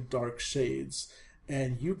very dark shades,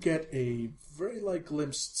 and you get a very light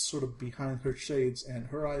glimpse sort of behind her shades, and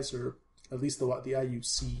her eyes are, at least the eye you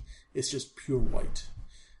see, is just pure white.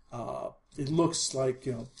 It looks like,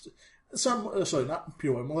 sorry, not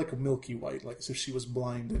pure white, more like a milky white, like as if she was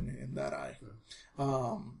blind in that eye.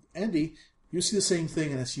 Andy, you see the same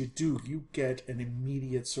thing, and as you do, you get an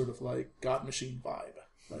immediate sort of like God Machine vibe.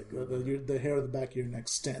 Like the hair of the back of your neck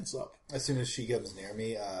stands up. As soon as she comes near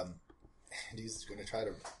me, Andy's going to try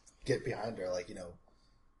to get behind her, like,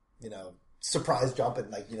 surprise jump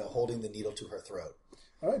and, like, holding the needle to her throat.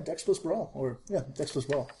 All right, Dex plus brawl. Dex plus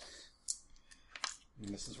brawl.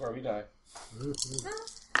 And this is where we die.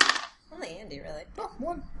 Only Andy, really. Oh,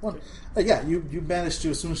 one. Yeah, you manage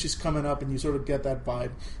to, as soon as she's coming up and you sort of get that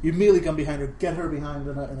vibe, you immediately come behind her, get her behind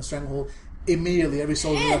in a stranglehold. Immediately, every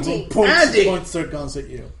soldier in that room points their guns at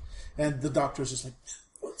you. And the doctor's just like,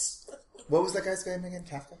 What was that guy's name again?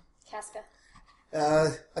 Kafka? Casca.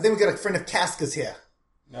 I think we got a friend of Casca's here.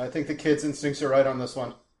 No, I think the kid's instincts are right on this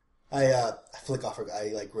one. I flick off her.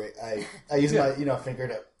 I use my finger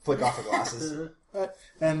to flick off her glasses.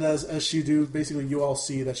 And as you do, basically you all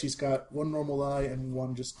see that she's got one normal eye and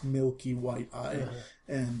one just milky white eye.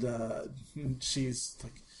 And she's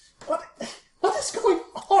like, What is going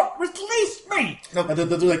on? Release me! Nope. And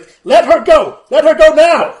they're like, let her go! Let her go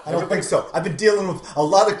now! I don't think so. I've been dealing with a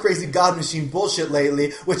lot of crazy God Machine bullshit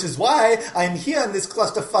lately, which is why I'm here in this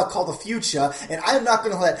clusterfuck called the future, and I'm not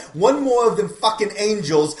going to let one more of them fucking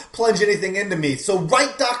angels plunge anything into me. So,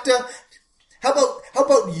 right, Doctor? How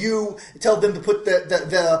about you tell them to put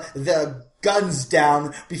the guns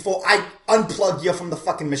down before I unplug you from the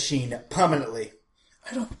fucking machine permanently?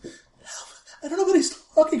 I don't know what he's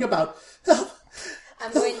talking about.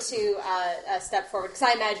 I'm going to step forward, because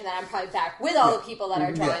I imagine that I'm probably back with all the people that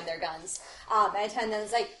are drawing their guns. And I tell them,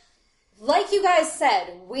 it's like you guys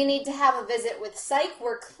said, we need to have a visit with Psych.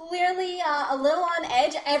 We're clearly a little on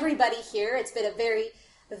edge. Everybody here. It's been a very,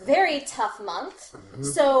 very tough month. Mm-hmm.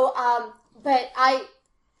 So, but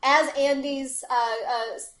as Andy's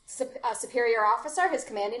superior officer, his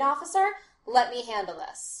commanding officer, let me handle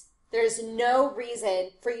this. There's no reason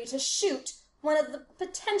for you to shoot one of the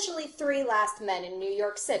potentially 3 last men in New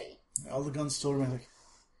York City. All the guns still remain. Like,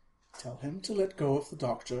 tell him to let go of the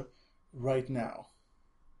doctor right now.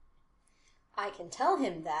 I can tell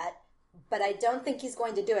him that, but I don't think he's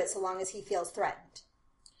going to do it so long as he feels threatened.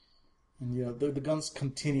 And the guns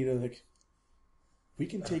continue to like, we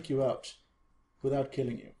can take you out without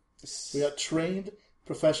killing you. We are trained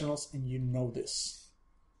professionals, and you know this.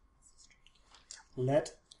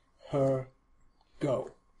 Let her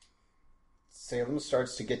go. Salem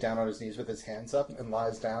starts to get down on his knees with his hands up and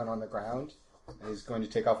lies down on the ground. And he's going to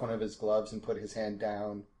take off one of his gloves and put his hand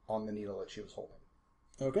down on the needle that she was holding.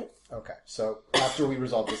 Okay. Okay, so after we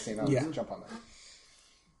resolve this scene, I'll jump on that.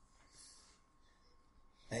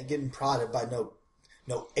 I ain't getting prodded by no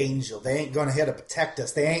angel. They ain't gonna here to protect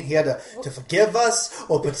us. They ain't here to forgive us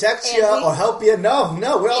or protect you or help you. No,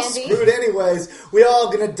 we're all screwed anyways. We're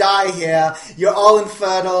all gonna die here. You're all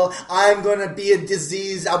infertile. I'm gonna be a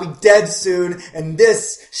disease. I'll be dead soon. And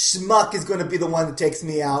this schmuck is gonna be the one that takes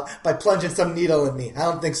me out by plunging some needle in me. I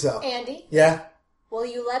don't think so. Andy? Yeah? Will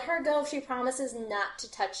you let her go if she promises not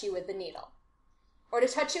to touch you with the needle? Or to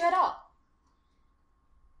touch you at all?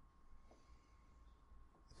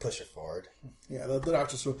 Push her forward. Yeah, the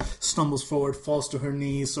doctor sort of stumbles forward, falls to her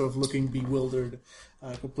knees, sort of looking bewildered,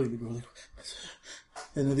 completely bewildered.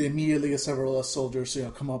 And then immediately several soldiers,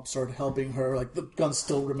 come up, start helping her. Like, the guns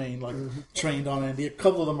still remain, trained on Andy. A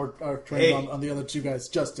couple of them are trained on the other 2 guys,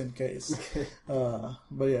 just in case. But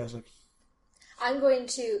yeah, it's like... I'm going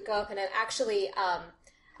to go up and actually,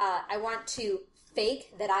 I want to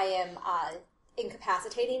fake that I am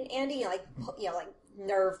incapacitating Andy, like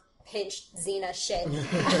nerve pinched Xena shit.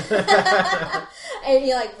 And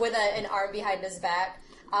with an arm behind his back,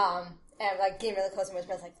 and getting really close to him,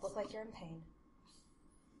 like, look like you're in pain.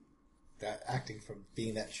 That acting from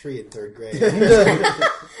being that tree in 3rd grade.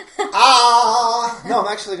 No, I'm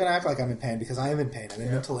actually going to act like I'm in pain because I am in pain. I'm in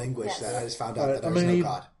mental anguish that I just found out that there's no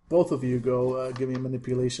God. Both of you go give me a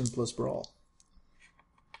manipulation plus brawl.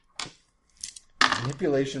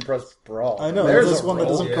 Manipulation plus brawl. I know, There's that's a one that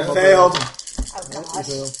roll. doesn't come up. Failed. Oh god.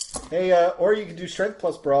 So, Hey, or you can do strength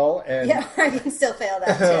plus brawl and Yeah, I can still fail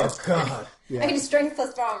that too. Oh, God. I can strength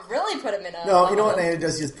plus brawl and really put him in a. No, you know what Nana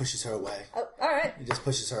does? He just pushes her away. Oh, all right. He just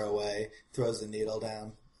pushes her away, throws the needle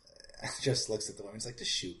down, just looks at the woman. He's like,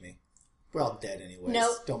 just shoot me. We're all dead anyways.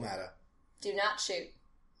 Nope. Don't matter. Do not shoot.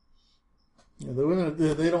 yeah, the women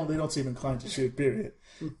they don't seem inclined to shoot. Period.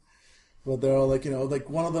 But they're all like, like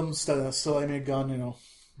one of them still aiming a gun.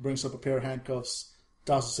 Brings up a pair of handcuffs,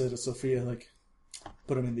 tosses it to Sophia, like,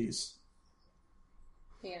 put him in these.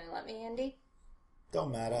 You gonna let me, Andy?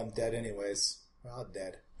 Don't matter. I'm dead anyways. We're all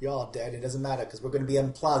dead. You're all dead. It doesn't matter because we're going to be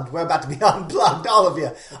unplugged. We're about to be unplugged. All of you.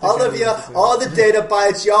 All of you. All the data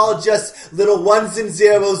bytes. Y'all just little ones and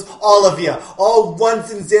zeros. All of you. All ones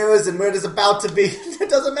and zeros and where it is about to be. It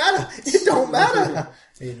doesn't matter. It don't matter.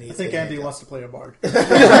 I think Andy wants to play a bard. No,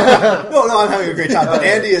 I'm having a great time. But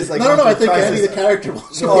Andy is like... No, I think Andy, the character,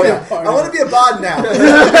 wants to Oh, play yeah. a bard. I want to be a bard now.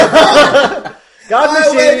 God I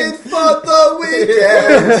machine. waited for the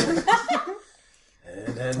weekend.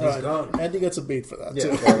 And then he's All right. gone. Andy gets a beat for that,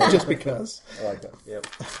 Yeah. too. Just because. I like that. Yep.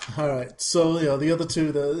 All right. So, the other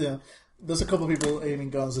two, there's a couple of people aiming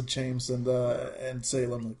guns at James and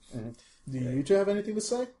Salem. Do you two have anything to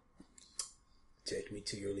say? Take me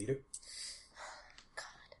to your leader.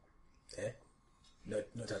 God. Eh? No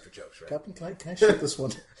time for jokes, right? Captain, can I shoot this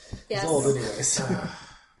one? Yes. Old anyways.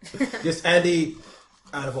 Yes, Andy,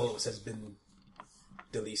 out of all of us, has been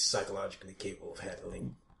the least psychologically capable of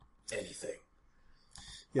handling anything.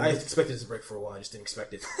 Yeah. I expected this to break for a while. I just didn't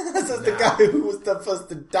expect it. This is the guy who was supposed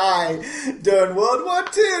to die during World War II.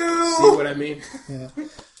 See what I mean? Yeah.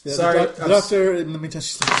 Sorry, The doctor. In the meantime,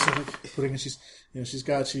 she's like putting. She's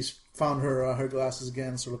found her glasses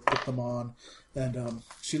again. Sort of put them on, and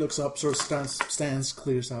she looks up. Sort of stands,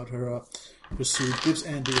 clears out her suit, gives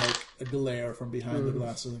Andy like a glare from behind the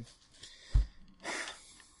glasses.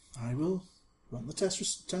 I will run the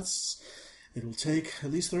tests. It will take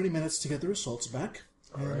at least 30 minutes to get the results back,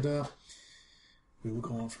 and we will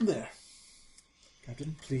go on from there.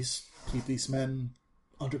 Captain, please keep these men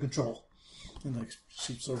under control. And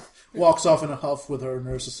she sort of walks off in a huff with her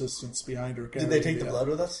nurse assistants behind her. Did they take the blood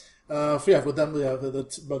with us? With them,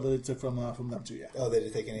 but they took from them too. Yeah. Oh, they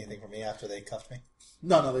didn't take anything from me after they cuffed me?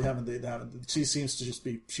 No, they haven't. They haven't. She seems to just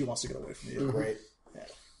be. She wants to get away from you. Great. Yeah.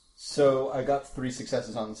 So I got 3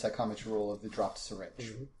 successes on the psychometry roll of the dropped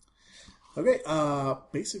syringe. Okay.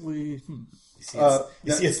 Basically,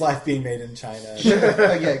 You see its life being made in China.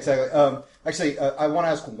 Yeah, exactly. Actually, I want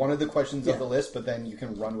to ask one of the questions of the list, but then you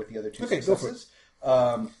can run with the other 2 Okay, go for successes.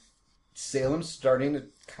 Salem's starting to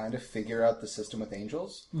kind of figure out the system with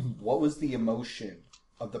angels. What was the emotion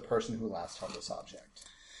of the person who last held this object?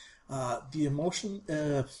 the emotion.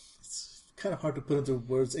 It's kind of hard to put into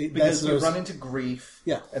words. Because we run into grief,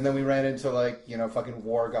 Yeah. and then we ran into fucking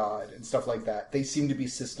War God and stuff like that. They seem to be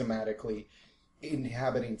systematically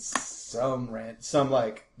inhabiting some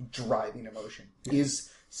driving emotion. Is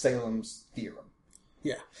Salem's theorem?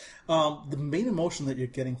 Yeah. The main emotion that you're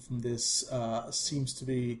getting from this seems to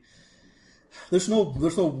be there's no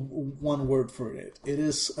one word for it. It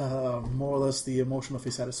is more or less the emotion of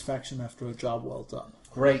a satisfaction after a job well done.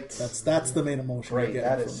 Great. That's the main emotion Great. you're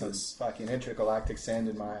That getting is from some this. fucking intergalactic sand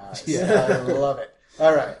in my eyes. Yeah. I love it.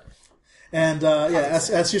 All right. And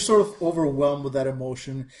as you're sort of overwhelmed with that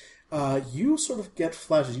emotion, you sort of get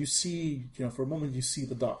flashes. You see, for a moment, you see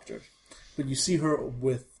the doctor, but you see her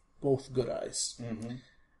with both good eyes. Mm-hmm.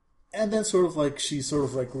 And then she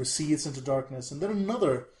recedes into darkness, and then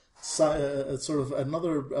another a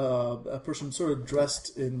person sort of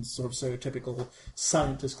dressed in sort of stereotypical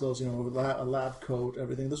scientist clothes, with a lab coat,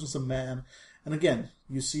 everything. This was a man. And again,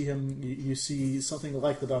 you see him, you see something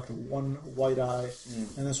like the doctor, one white eye,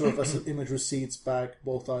 and then sort of as the image recedes back,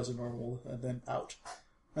 both eyes are normal, and then out.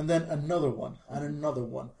 And then another one, and another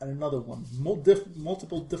one, and another one.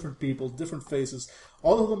 Multiple different people, different faces,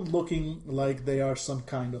 all of them looking like they are some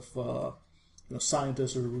kind of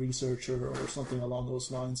scientist or researcher or something along those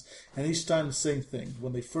lines. And each time the same thing.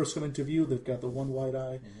 When they first come into view, they've got the one white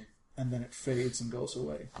eye, and then it fades and goes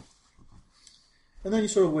away. And then you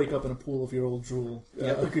sort of wake up in a pool of your old drool,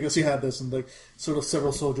 because you had this, and sort of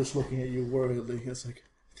several soldiers looking at you worriedly. It's like,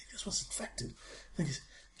 I think this was infected. Do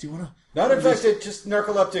you want to... Not infected, just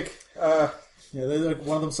narcoleptic.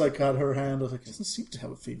 One of them caught her hand. I was like, doesn't seem to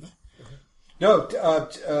have a fever. No,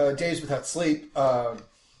 days without sleep.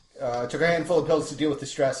 Took a handful of pills to deal with the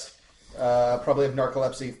stress. Probably have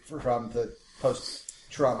narcolepsy from the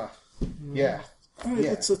post-trauma. Yeah. All right, Yeah.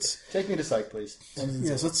 let's Take me to psych, please.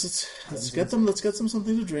 yes, let's get them. Let's get them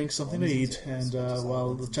something to drink, something to eat, and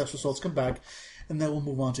while the test results come back, and then we'll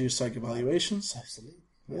move on to your psych evaluations. Absolutely.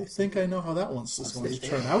 I think I know how that one's is going to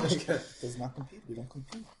turn out. Does not compete. We don't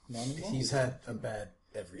compete. Not anymore. He's had a bad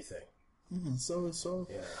everything. So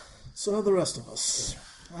Yeah. have the rest of us.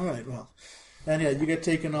 All right, well, and yeah, you get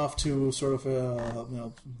taken off to sort of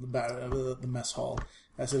the mess hall.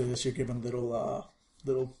 As it is, you're given little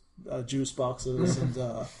juice boxes and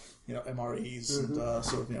MREs and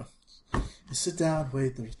sort of you sit down,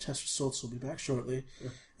 wait. The test results will be back shortly,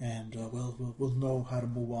 and we'll know how to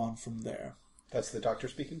move on from there. That's the doctor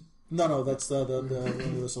speaking? No, that's the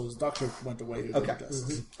so the doctor went away to do the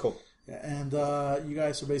tests. Cool. Yeah, and you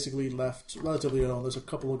guys are basically left relatively alone. There's a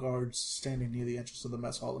couple of guards standing near the entrance of the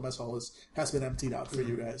mess hall. The mess hall has been emptied out for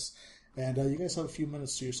you guys, and you guys have a few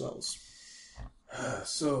minutes to yourselves.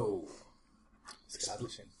 So, It's a god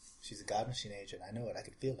machine. She's a god machine agent. I know it. I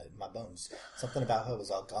could feel it in my bones. Something about her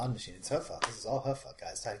was all god machine. It's her fault. This is all her fault,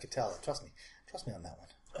 guys. I could tell. Trust me. Trust me on that one.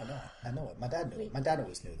 I know it. My dad knew it. My dad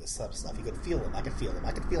always knew this sort of stuff. He could feel him. I could feel him.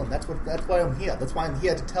 I could feel him. That's why I'm here. That's why I'm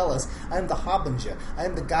here to tell us. I'm the harbinger. I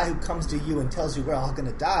am the guy who comes to you and tells you we're all going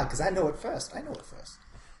to die because I know it first. I know it first.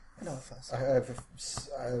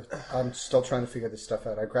 I'm still trying to figure this stuff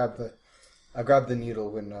out. I grabbed the needle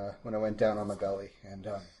when I went down on my belly, and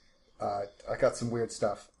I got some weird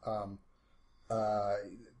stuff.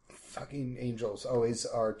 Fucking angels always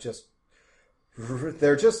are just.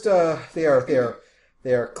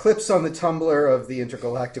 They are clips on the tumbler of the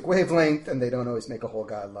intergalactic wavelength, and they don't always make a whole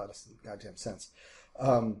lot of goddamn sense.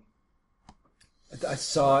 I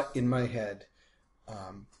saw it in my head.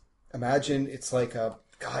 Imagine it's like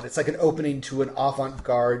it's like an opening to an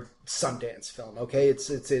avant-garde Sundance film. Okay, it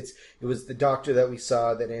was the doctor that we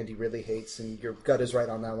saw that Andy really hates, and your gut is right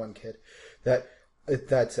on that one, kid. It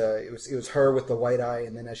was her with the white eye,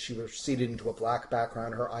 and then as she receded into a black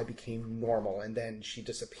background, her eye became normal, and then she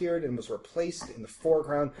disappeared and was replaced in the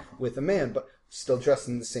foreground with a man, but still dressed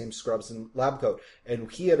in the same scrubs and lab coat.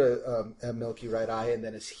 And he had a milky right eye, and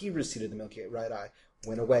then as he receded, the milky right eye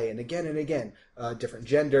went away, and again, different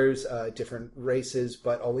genders, different races,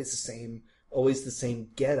 but always the same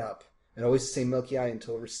get up, and always the same milky eye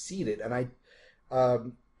until it receded. And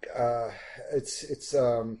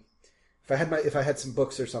if I had some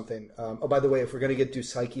books or something. Oh, by the way, if we're going to do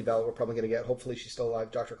Psyche Val, we're probably going to get, hopefully she's still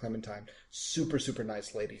alive, Dr. Clementine. Super, super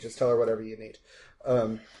nice lady. Just tell her whatever you need.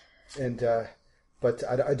 But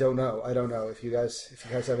I don't know. I don't know if you guys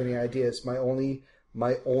have any ideas. My only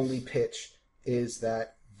pitch is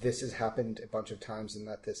that this has happened a bunch of times, and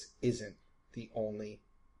that this isn't the only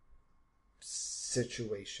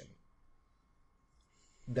situation.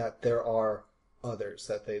 That there are others,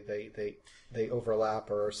 that they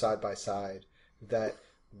overlap or are side by side, that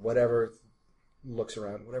whatever looks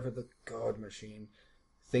around, whatever the god machine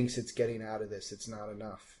thinks it's getting out of this, it's not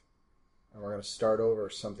enough. And we're going to start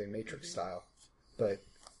over something Matrix style. But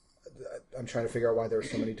I'm trying to figure out why there are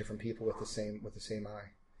so many different people with the same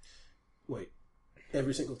eye. Wait,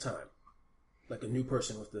 every single time, like a new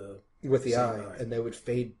person with the eye, and they would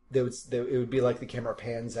fade. It would be like the camera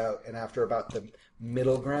pans out, and after about the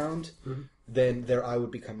middle ground, then their eye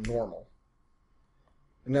would become normal.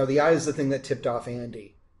 Now, the eye is the thing that tipped off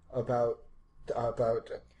Andy about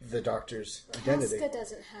the doctor's identity. Casca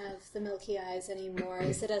doesn't have the milky eyes anymore.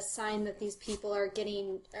 Is it a sign that these people are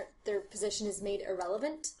getting their position is made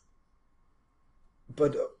irrelevant?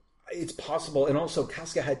 But it's possible, and also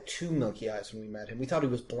Casca had 2 milky eyes when we met him. We thought he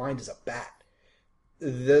was blind as a bat.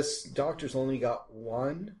 This doctor's only got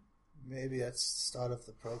 1. Maybe that's the start of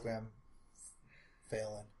the program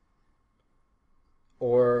failing.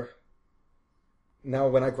 Or now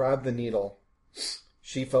when I grabbed the needle,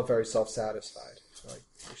 she felt very self-satisfied. Like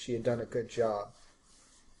she had done a good job.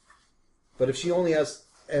 But if she only has,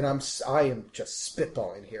 and I am just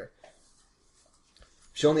spitballing here.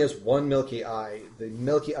 If she only has 1 milky eye, the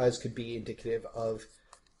milky eyes could be indicative of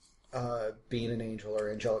being an angel or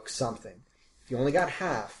angelic something. If you only got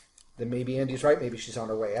half, then maybe Andy's right. Maybe she's on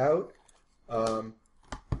her way out.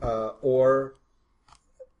 Or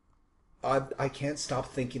I can't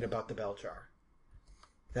stop thinking about the bell jar.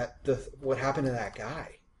 What happened to that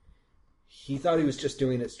guy? He thought he was just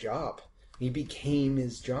doing his job. He became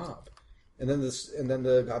his job, and then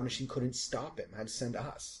the God Machine couldn't stop him. Had to send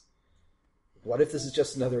us. What if this is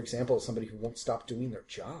just another example of somebody who won't stop doing their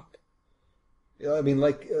job? I mean,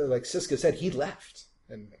 like Siska said, he left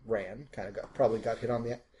and ran. Probably got hit on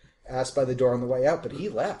the ass by the door on the way out, but he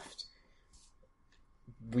left.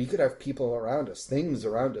 We could have people around us, things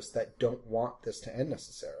around us that don't want this to end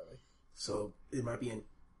necessarily. So it might be an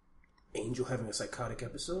angel having a psychotic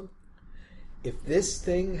episode? If this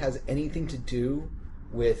thing has anything to do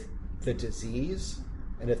with the disease,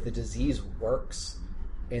 and if the disease works,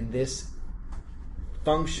 and this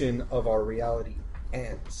function of our reality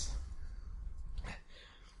ends,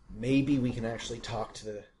 maybe we can actually talk to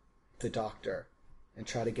the doctor and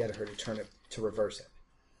try to get her to turn it, to reverse it.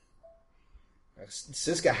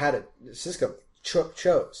 Siska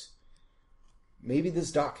chose. Maybe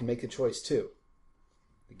this doc can make a choice too.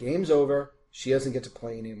 The game's over. She doesn't get to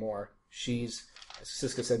play anymore. She's, as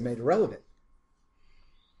Siska said, made irrelevant.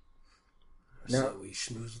 So we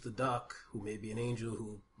schmooze with the doc, who may be an angel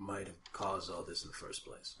who might have caused all this in the first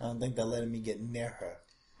place. I don't think they're letting me get near her.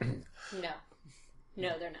 No.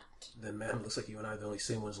 No, they're not. Then, man, it looks like you and I are the only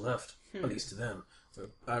sane ones left, at least to them.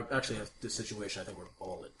 I actually have this situation I think we're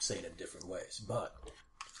all sane in different ways, but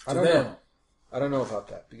I don't know. I don't know about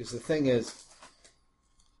that, because the thing is,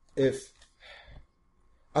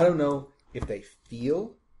 I don't know if they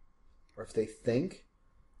feel or if they think,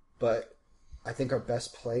 but I think our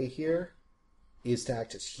best play here is to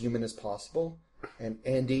act as human as possible. And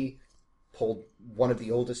Andy pulled one of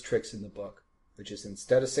the oldest tricks in the book, which is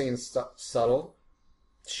instead of saying subtle,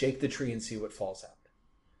 shake the tree and see what falls out.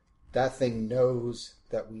 That thing knows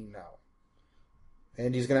that we know.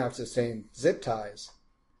 Andy's going to have to sustain zip ties,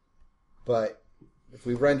 but if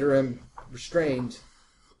we render him restrained,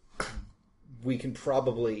 we can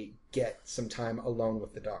probably get some time alone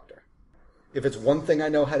with the doctor. If it's one thing I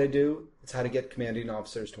know how to do, it's how to get commanding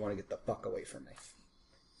officers to want to get the fuck away from me.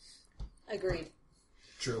 Agreed.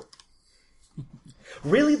 true.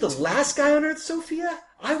 Really? The last guy on Earth, Sophia?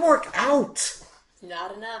 I work out!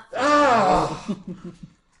 Not enough. Ah!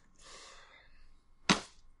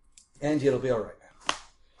 And it'll be alright now.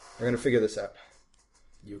 We're going to figure this out.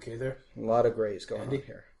 You okay there? A lot of grays going Andy? on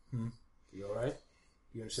here. You alright?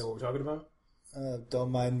 You understand what we're talking about?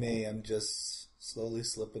 Don't mind me. I'm just slowly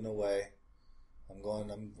slipping away.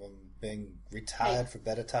 I'm being retired for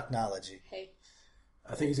better technology. Hey.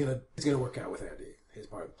 I think he's gonna work out with Andy. His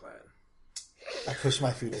part of the plan. I push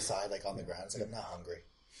my food aside, like on the ground. It's like I'm not hungry.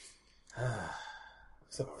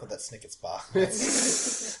 Except for that Snickers bar.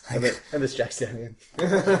 I miss Jack Stallion.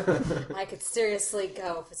 I could seriously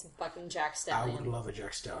go for some fucking Jack I Stallion. would love a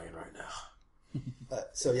Jack Stallion right now.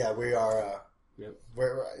 So yeah, we are. Yep.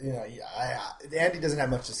 Andy doesn't have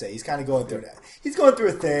much to say. He's kind of going through that. He's going through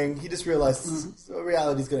a thing. He just realized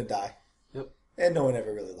reality's going to die, Yep. and no one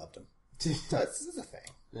ever really loved him. So it's a thing.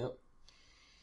 Yep.